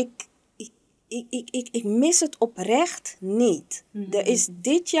 Maar ik mis het oprecht niet. Er is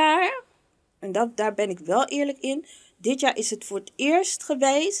dit jaar, en daar ben ik wel eerlijk in. Dit jaar is het voor het eerst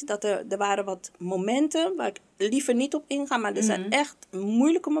geweest dat er waren wat momenten waar ik liever niet op inga. Maar er zijn echt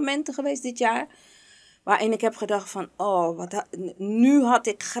moeilijke momenten geweest dit jaar. Waarin ik heb gedacht van, nu had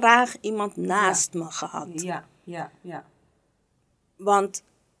ik graag iemand naast me gehad. Ja. Want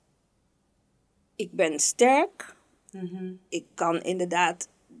ik ben sterk. Ik kan inderdaad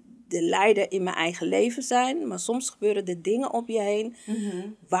de leider in mijn eigen leven zijn. Maar soms gebeuren er dingen op je heen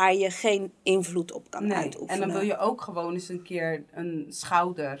waar je geen invloed op kan uitoefenen. En dan wil je ook gewoon eens een keer een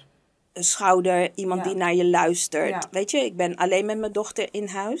schouder. Een schouder, iemand die naar je luistert. Ja. Weet je, ik ben alleen met mijn dochter in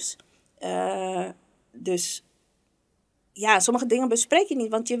huis. Dus ja, sommige dingen bespreek je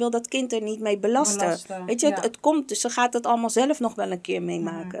niet, want je wil dat kind er niet mee belasten. Weet je, het komt, dus ze gaat het allemaal zelf nog wel een keer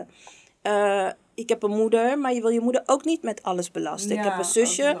meemaken. Ik heb een moeder, maar je wil je moeder ook niet met alles belasten. Ik heb een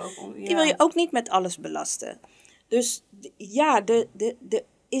zusje, die wil je ook niet met alles belasten. Dus ja,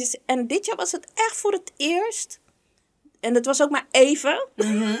 en dit jaar was het echt voor het eerst. En het was ook maar even.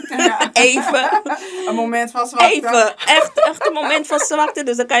 Even. Een moment van zwakte. Even. Echt een moment van zwakte.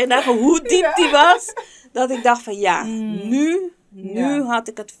 Dus dan kan je nagaan hoe diep die was. Dat ik dacht van nu had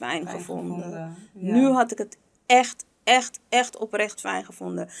ik het fijn gevonden. Ja. Nu had ik het echt oprecht fijn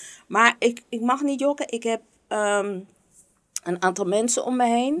gevonden. Maar ik mag niet jokken. Ik heb een aantal mensen om me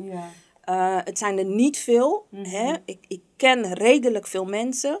heen. Ja. Het zijn er niet veel. Hè? Ik ken redelijk veel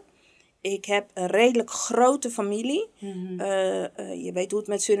mensen. Ik heb een redelijk grote familie. Je weet hoe het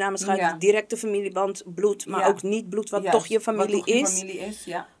met Surinamers gaat. Ja. Directe familieband, bloed, maar ook niet bloed, wat toch je familie is.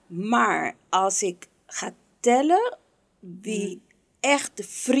 Ja. Maar als ik ga tellen wie echte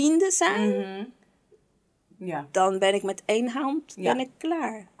vrienden zijn, dan ben ik met 1 hand ben ik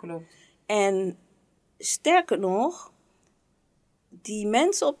klaar. Klopt. En sterker nog, die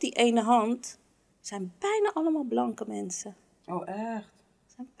mensen op die ene hand zijn bijna allemaal blanke mensen. Oh, echt?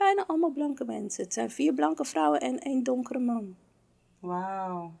 Het zijn bijna allemaal blanke mensen. Het zijn 4 blanke vrouwen en 1 donkere man.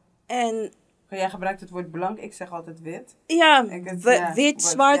 Wauw. En Jij gebruikt het woord blank, ik zeg altijd wit. Ja, wit,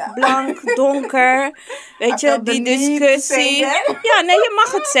 zwart, blank, donker. Weet je, die discussie. Ja, nee, je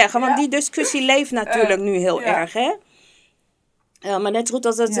mag het zeggen, want die discussie leeft natuurlijk nu heel erg, hè. Maar net zo goed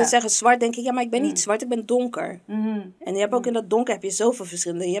als dat ze zeggen zwart, denk ik, ja, maar ik ben niet zwart, ik ben donker. En je hebt ook in dat donker heb je zoveel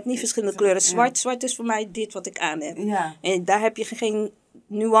verschillende. Je hebt niet verschillende kleuren. Zwart is voor mij dit wat ik aan heb. Ja. En daar heb je geen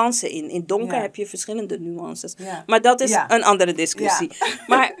nuance in. In donker heb je verschillende nuances. Ja. Maar dat is een andere discussie. Ja.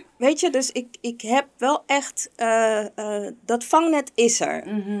 Maar weet je, dus ik heb wel echt... dat vangnet is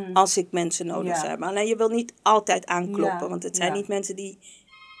er als ik mensen nodig heb. Alleen je wil niet altijd aankloppen. Want het zijn niet mensen die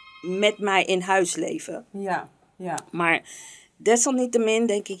met mij in huis leven. Ja. Maar desalniettemin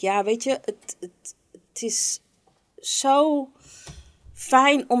denk ik, ja, weet je, het is zo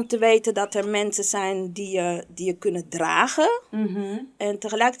fijn om te weten dat er mensen zijn die je kunnen dragen. En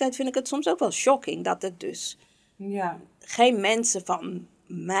tegelijkertijd vind ik het soms ook wel shocking dat het dus geen mensen van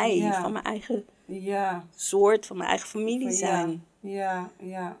mij, van mijn eigen soort, van mijn eigen familie zijn. Ja.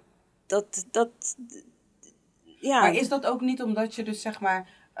 Maar is dat ook niet omdat je dus zeg maar,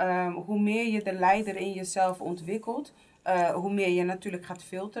 hoe meer je de leider in jezelf ontwikkelt, hoe meer je natuurlijk gaat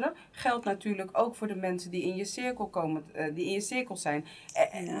filteren. Geldt natuurlijk ook voor de mensen die in je cirkel komen, die in je cirkel zijn.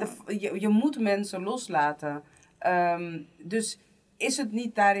 Je moet mensen loslaten. Dus is het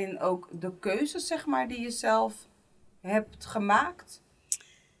niet daarin ook de keuzes, zeg maar, die je zelf hebt gemaakt?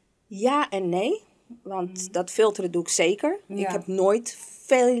 Ja en nee. Want dat filteren doe ik zeker. Ja. Ik heb nooit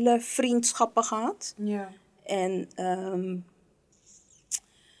vele vriendschappen gehad. Ja. En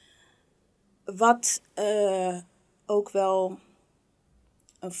wat ook wel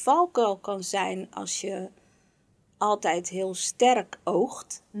een valkuil kan zijn als je altijd heel sterk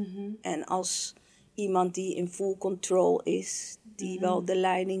oogt. En als iemand die in full control is, die wel de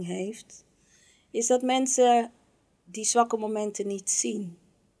leiding heeft, is dat mensen die zwakke momenten niet zien.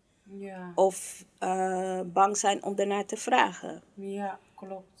 Ja. Of bang zijn om ernaar te vragen. Ja,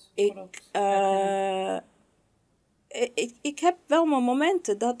 klopt. Ik heb wel mijn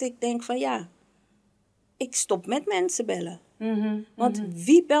momenten dat ik denk van ja, ik stop met mensen bellen. Want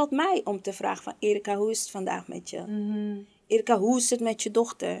wie belt mij om te vragen van Erika, hoe is het vandaag met je? Erika, hoe is het met je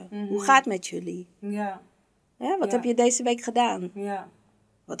dochter? Hoe gaat het met jullie? Ja. Wat heb je deze week gedaan? Ja.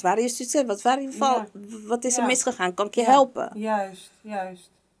 Wat waren je studenten? Wat is er misgegaan? Kan ik je helpen? Juist.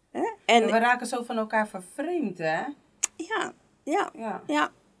 En we raken zo van elkaar vervreemd, hè? Ja.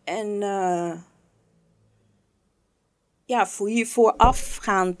 En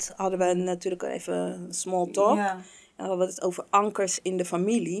voorafgaand hadden we natuurlijk even een small talk. Ja. En hadden we het over ankers in de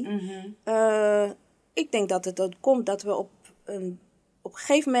familie. Ik denk dat het komt dat we op een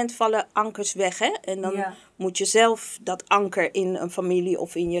gegeven moment vallen ankers weg. Hè? En dan moet je zelf dat anker in een familie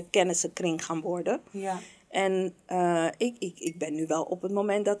of in je kennissenkring gaan worden. Ja. En ik ben nu wel op het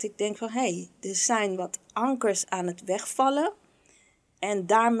moment dat ik denk van er zijn wat ankers aan het wegvallen. En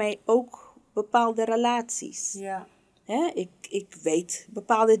daarmee ook bepaalde relaties. Ja. Ik weet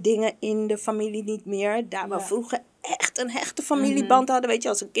bepaalde dingen in de familie niet meer. Daar we vroeger echt een hechte familieband hadden. Weet je,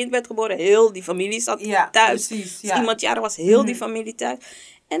 als een kind werd geboren, heel die familie zat thuis. Precies, als iemand jarig was, heel die familie thuis.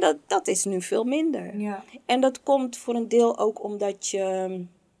 En dat is nu veel minder. Ja. En dat komt voor een deel ook omdat je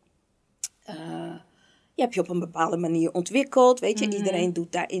hebt je op een bepaalde manier ontwikkeld. Weet je, iedereen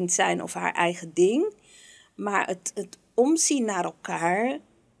doet daarin zijn of haar eigen ding. Maar het omzien naar elkaar,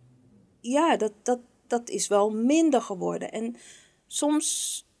 dat is wel minder geworden. En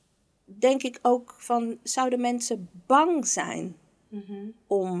soms denk ik ook van, zouden mensen bang zijn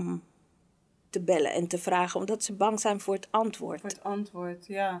om te bellen en te vragen, omdat ze bang zijn voor het antwoord. Voor het antwoord,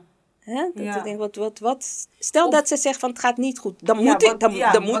 ja. Ik denk, wat? Stel dat ze zegt van, het gaat niet goed, dan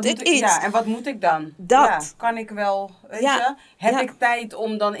moet ik iets. Ja, en wat moet ik dan? Dat. Ja, kan ik wel, weet je? Heb ik tijd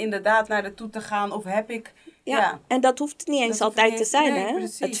om dan inderdaad naar de toe te gaan, of heb ik... Ja, en dat hoeft niet eens altijd te zijn, hè?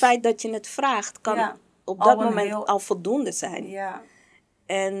 Precies. Het feit dat je het vraagt, kan op dat moment al voldoende zijn. Ja.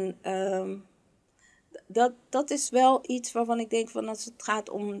 En dat is wel iets waarvan ik denk van, als het gaat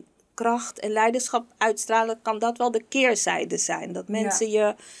om kracht en leiderschap uitstralen, kan dat wel de keerzijde zijn. Dat mensen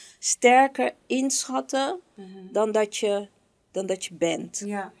je sterker inschatten dan dat je bent.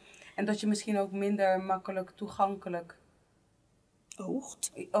 Ja, en dat je misschien ook minder makkelijk toegankelijk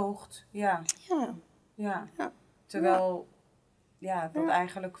oogt. Ja. Terwijl dat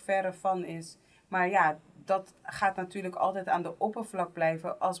eigenlijk verre van is. Maar dat gaat natuurlijk altijd aan de oppervlak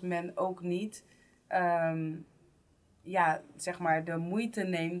blijven als men ook niet zeg maar de moeite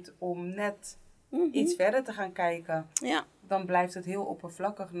neemt om net iets verder te gaan kijken. Ja. Dan blijft het heel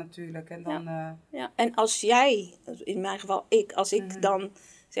oppervlakkig natuurlijk. En dan, En als jij, in mijn geval als ik dan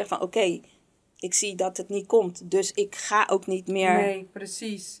zeg van oké, ik zie dat het niet komt, dus ik ga ook niet meer Nee,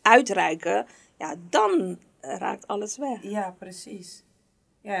 precies. uitreiken. Ja, dan raakt alles weg. Ja, precies.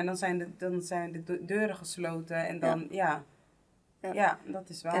 Ja, en dan zijn de deuren gesloten en dan, ja. Ja, dat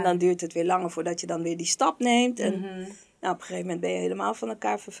is waar. En dan duurt het weer langer voordat je dan weer die stap neemt. En Mhm. nou, op een gegeven moment ben je helemaal van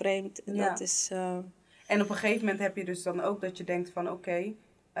elkaar vervreemd. En Ja. dat is... En op een gegeven moment heb je dus dan ook dat je denkt van oké,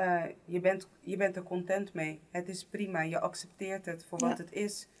 je bent er content mee. Het is prima, je accepteert het voor wat het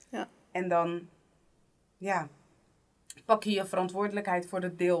is. Ja. En dan, ja, pak je je verantwoordelijkheid voor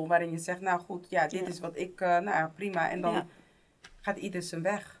het deel waarin je zegt, nou goed, ja, dit is wat ik, nou prima. En dan gaat ieder zijn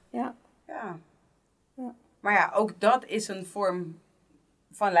weg. Ja. Ja. Ja. Maar ja, ook dat is een vorm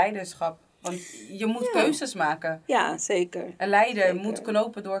van leiderschap. Want je moet keuzes maken. Ja, zeker. Een leider Zeker. moet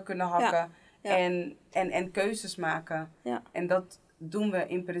knopen door kunnen hakken. Ja. En keuzes maken. Ja. En dat doen we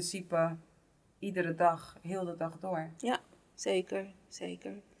in principe iedere dag, heel de dag door. Ja, zeker.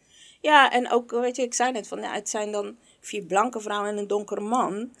 Zeker. Ja, en ook, weet je, ik zei net van, ja, het zijn dan 4 blanke vrouwen en een donkere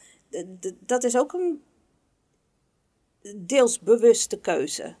man. Dat is ook een deels bewuste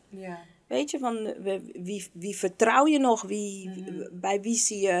keuze. Ja. Weet je, van wie vertrouw je nog? Bij wie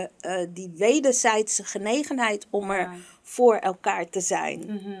zie je die wederzijdse genegenheid om er voor elkaar te zijn?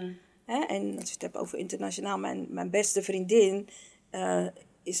 Mhm. Hè? En als je het hebt over internationaal, mijn beste vriendin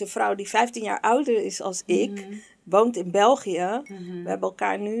is een vrouw die 15 jaar ouder is als ik. Woont in België. We hebben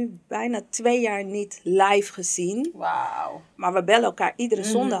elkaar nu bijna 2 jaar niet live gezien. Wauw. Maar we bellen elkaar iedere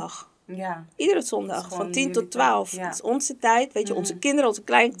zondag. Ja. Iedere zondag, van 10 jullie tot 12. tijd, ja. Dat is onze tijd. Weet je, onze kinderen, onze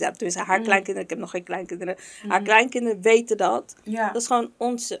kleinkinderen. Tenminste, haar kleinkinderen. Ik heb nog geen kleinkinderen. Haar kleinkinderen weten dat. Ja. Dat is gewoon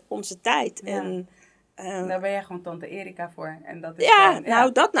onze tijd. Ja. En, Daar ben jij gewoon tante Erika voor. En dat is ja, gewoon,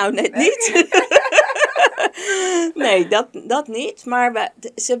 nou, dat nou net niet. Nee, dat niet. Maar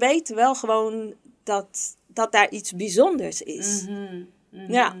ze weten wel gewoon dat daar iets bijzonders is. Mhm.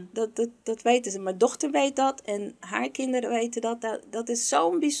 Mhm. Ja, dat weten ze. Mijn dochter weet dat en haar kinderen weten dat. Dat is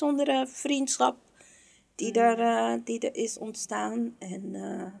zo'n bijzondere vriendschap die er is ontstaan. En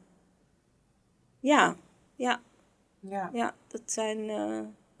ja, dat zijn...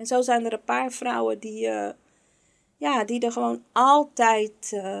 en zo zijn er een paar vrouwen die er gewoon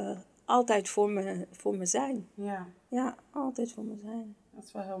altijd voor me zijn. Ja, Ja, altijd voor me zijn. dat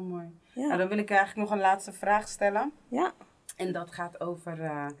is wel heel mooi. Ja. Nou, dan wil ik eigenlijk nog een laatste vraag stellen. Ja. En dat gaat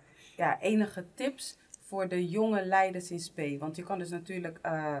over enige tips voor de jonge leiders in spe. Want je kan dus natuurlijk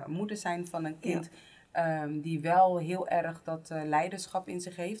moeder zijn van een kind die wel heel erg dat leiderschap in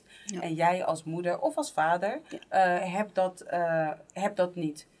zich heeft. Ja. En jij als moeder of als vader hebt dat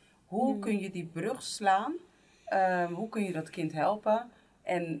niet. Hoe kun je die brug slaan? Hoe kun je dat kind helpen?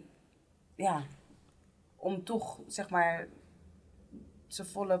 En ja, om toch zeg maar zijn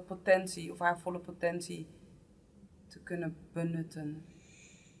volle potentie of haar volle potentie te kunnen benutten?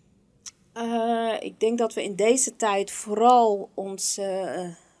 Ik denk dat we in deze tijd vooral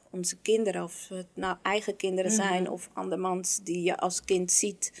onze kinderen, of het nou eigen kinderen zijn of andermans die je als kind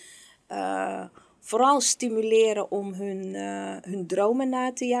ziet, vooral stimuleren om hun dromen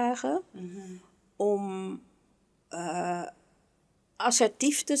na te jagen. Om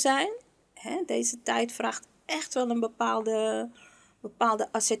assertief te zijn. Hè? Deze tijd vraagt echt wel een bepaalde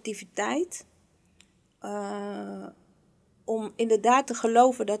assertiviteit. Om inderdaad te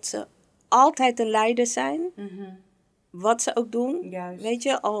geloven dat ze altijd een leider zijn. Wat ze ook doen. Juist. Weet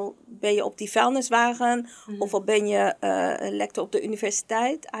je, al ben je op die vuilniswagen of al ben je lector op de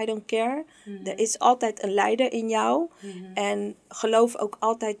universiteit. I don't care. Er is altijd een leider in jou. En geloof ook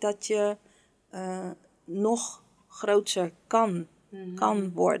altijd dat je nog groter kan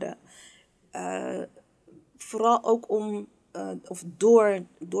worden. Vooral ook om of door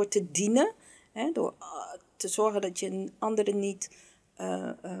te dienen. Hè, door te zorgen dat je anderen niet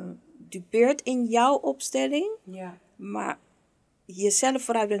dupeert in jouw opstelling. Ja. Maar jezelf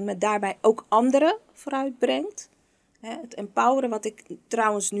vooruitbrengt, maar daarbij ook anderen vooruitbrengt. Het empoweren, wat ik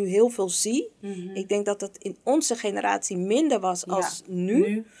trouwens nu heel veel zie. Ik denk dat het in onze generatie minder was als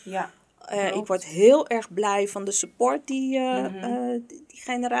nu. Ja. Ik word heel erg blij van de support die die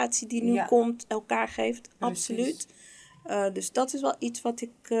generatie die nu komt elkaar geeft. Precies. Absoluut. Dus dat is wel iets wat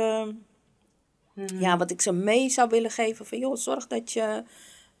ik, wat ik ze mee zou willen geven. Van joh, zorg dat je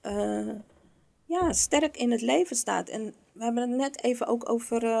sterk in het leven staat. En we hebben het net even ook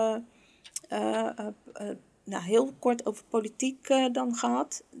over, heel kort over politiek dan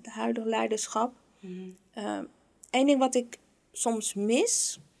gehad. De huidige leiderschap. Eén ding wat ik soms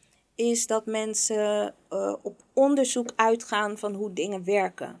mis, is dat mensen op onderzoek uitgaan van hoe dingen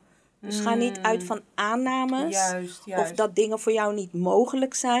werken. Dus ga niet uit van aannames. Juist. Of dat dingen voor jou niet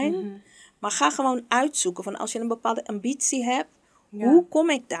mogelijk zijn. Maar ga gewoon uitzoeken van als je een bepaalde ambitie hebt, Ja. Hoe kom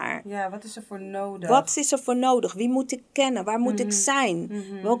ik daar? Ja, wat is er voor nodig? Wat is er voor nodig? Wie moet ik kennen? Waar moet ik zijn?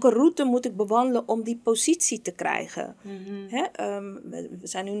 Welke route moet ik bewandelen om die positie te krijgen? Hè? We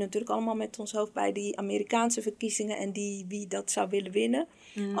zijn nu natuurlijk allemaal met ons hoofd bij die Amerikaanse verkiezingen en wie dat zou willen winnen.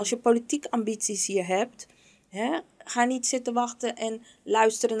 Als je politiek ambities hier hebt, hè, ga niet zitten wachten en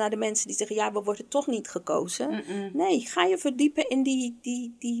luisteren naar de mensen die zeggen, ja, we worden toch niet gekozen. Nee, ga je verdiepen in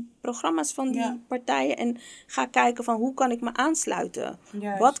die programma's van die partijen en ga kijken van hoe kan ik me aansluiten?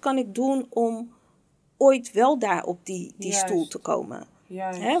 Juist. Wat kan ik doen om ooit wel daar op die Juist. stoel te komen?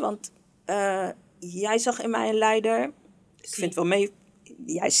 Juist. Hè? Want jij zag in mij een leider. Ik vind het wel mee.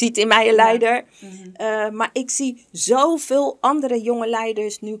 Jij ziet in mij een leider. Maar ik zie zoveel andere jonge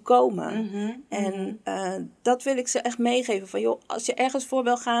leiders nu komen. En dat wil ik ze echt meegeven. Van joh, als je ergens voor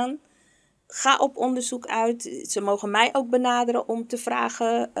wil gaan, ga op onderzoek uit. Ze mogen mij ook benaderen om te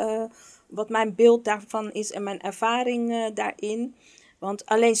vragen wat mijn beeld daarvan is en mijn ervaring daarin. Want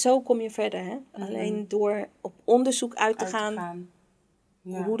alleen zo kom je verder. Hè? Alleen door op onderzoek uit te gaan.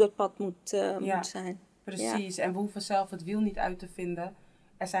 Ja. Hoe dat pad moet zijn. Precies, en we hoeven zelf het wiel niet uit te vinden.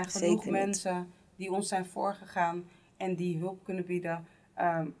 Er zijn genoeg mensen die ons zijn voorgegaan en die hulp kunnen bieden.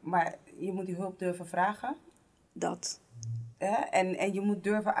 Maar je moet die hulp durven vragen. Dat. En je moet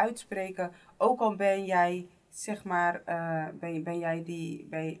durven uitspreken, ook al ben jij, zeg maar, ben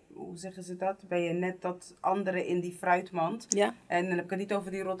jij hoe zeggen ze dat? Ben je net dat andere in die fruitmand. Ja. En dan heb ik het niet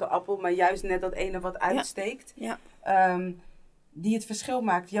over die rotte appel, maar juist net dat ene wat uitsteekt. Ja. Die het verschil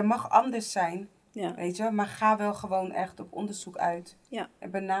maakt. Je mag anders zijn, weet je, maar ga wel gewoon echt op onderzoek uit. Ja.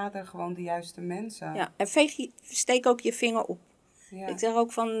 En benader gewoon de juiste mensen. Ja, en steek ook je vinger op. Ja. Ik zeg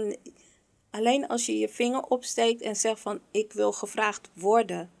ook van, alleen als je je vinger opsteekt en zegt van, ik wil gevraagd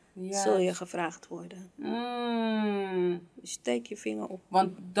worden, zul je gevraagd worden. Dus steek je vinger op.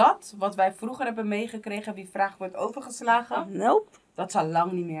 Want dat, wat wij vroeger hebben meegekregen, wie vraag wordt overgeslagen, nope. Dat is al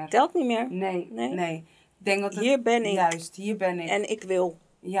lang niet meer. Telt niet meer. Nee. Denk dat hier ben ik. Juist, hier ben ik. En ik wil.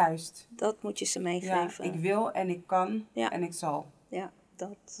 Juist. Dat moet je ze meegeven. Ja, ik wil en ik kan en ik zal. Ja,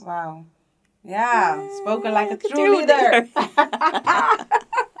 dat. Wauw. Ja, spoken like a true leader.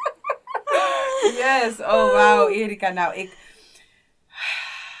 Yes, oh wauw, Erika. Nou,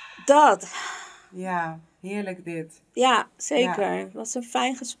 Dat. Ja, heerlijk dit. Ja, zeker. Het was een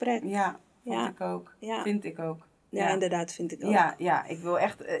fijn gesprek. Ja, vond ik ook. Ja. Vind ik ook. Ja, inderdaad, vind ik ook. Ja, ik wil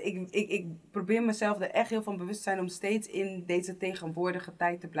echt, ik probeer mezelf er echt heel van bewust te zijn om steeds in deze tegenwoordige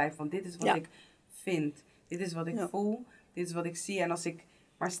tijd te blijven. Want dit is wat ik vind. Dit is wat ik voel. Dit is wat ik zie. En als ik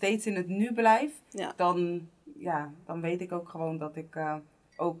maar steeds in het nu blijf, dan weet ik ook gewoon dat ik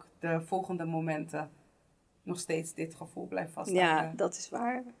ook de volgende momenten nog steeds dit gevoel blijf vasthouden. Ja, dat is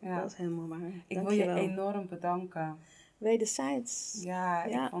waar. Ja. Dat is helemaal waar. Ik wil je enorm bedanken. Wederzijds. Ja.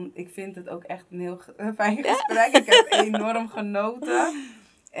 Ik vind het ook echt een heel fijn gesprek. Ik heb enorm genoten.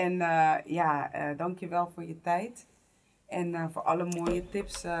 En dank je wel voor je tijd. En voor alle mooie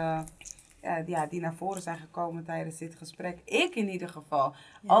tips die naar voren zijn gekomen tijdens dit gesprek. Ik in ieder geval.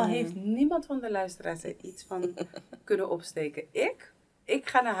 Ja. Al heeft niemand van de luisteraars er iets van kunnen opsteken. Ik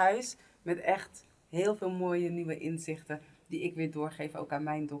ga naar huis met echt heel veel mooie nieuwe inzichten die ik weer doorgeef ook aan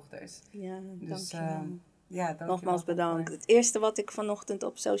mijn dochters. Ja, dus, dankjewel. Ja, nogmaals bedankt. Het eerste wat ik vanochtend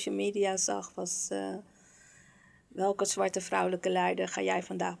op social media zag was, welke zwarte vrouwelijke leider ga jij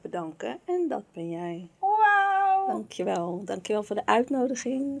vandaag bedanken? En dat ben jij. Wauw! Dankjewel. Dankjewel voor de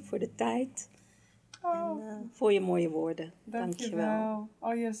uitnodiging, voor de tijd. En voor je mooie woorden. Dankjewel.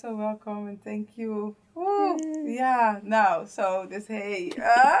 Oh, you're so welcome and thank you. Ja, nou, dus hey.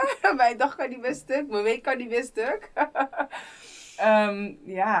 Mijn dag kan niet meer stuk, mijn week kan niet meer stuk.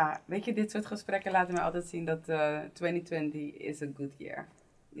 Weet je, dit soort gesprekken laten mij altijd zien dat 2020 is a good year.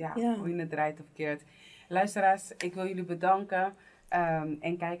 Ja, hoe je het draait of keert. Luisteraars, ik wil jullie bedanken.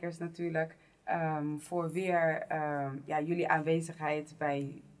 En kijkers natuurlijk. Voor weer jullie aanwezigheid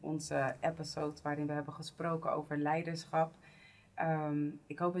bij onze episode waarin we hebben gesproken over leiderschap.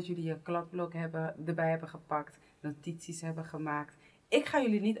 Ik hoop dat jullie je kladblok erbij hebben gepakt, notities hebben gemaakt. Ik ga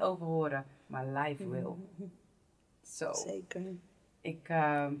jullie niet overhoren, maar live will. Zeker. Ik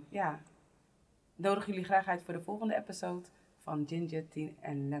nodig jullie graag uit voor de volgende episode van Ginger, Tea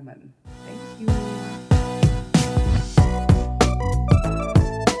and Lemon. Thank you.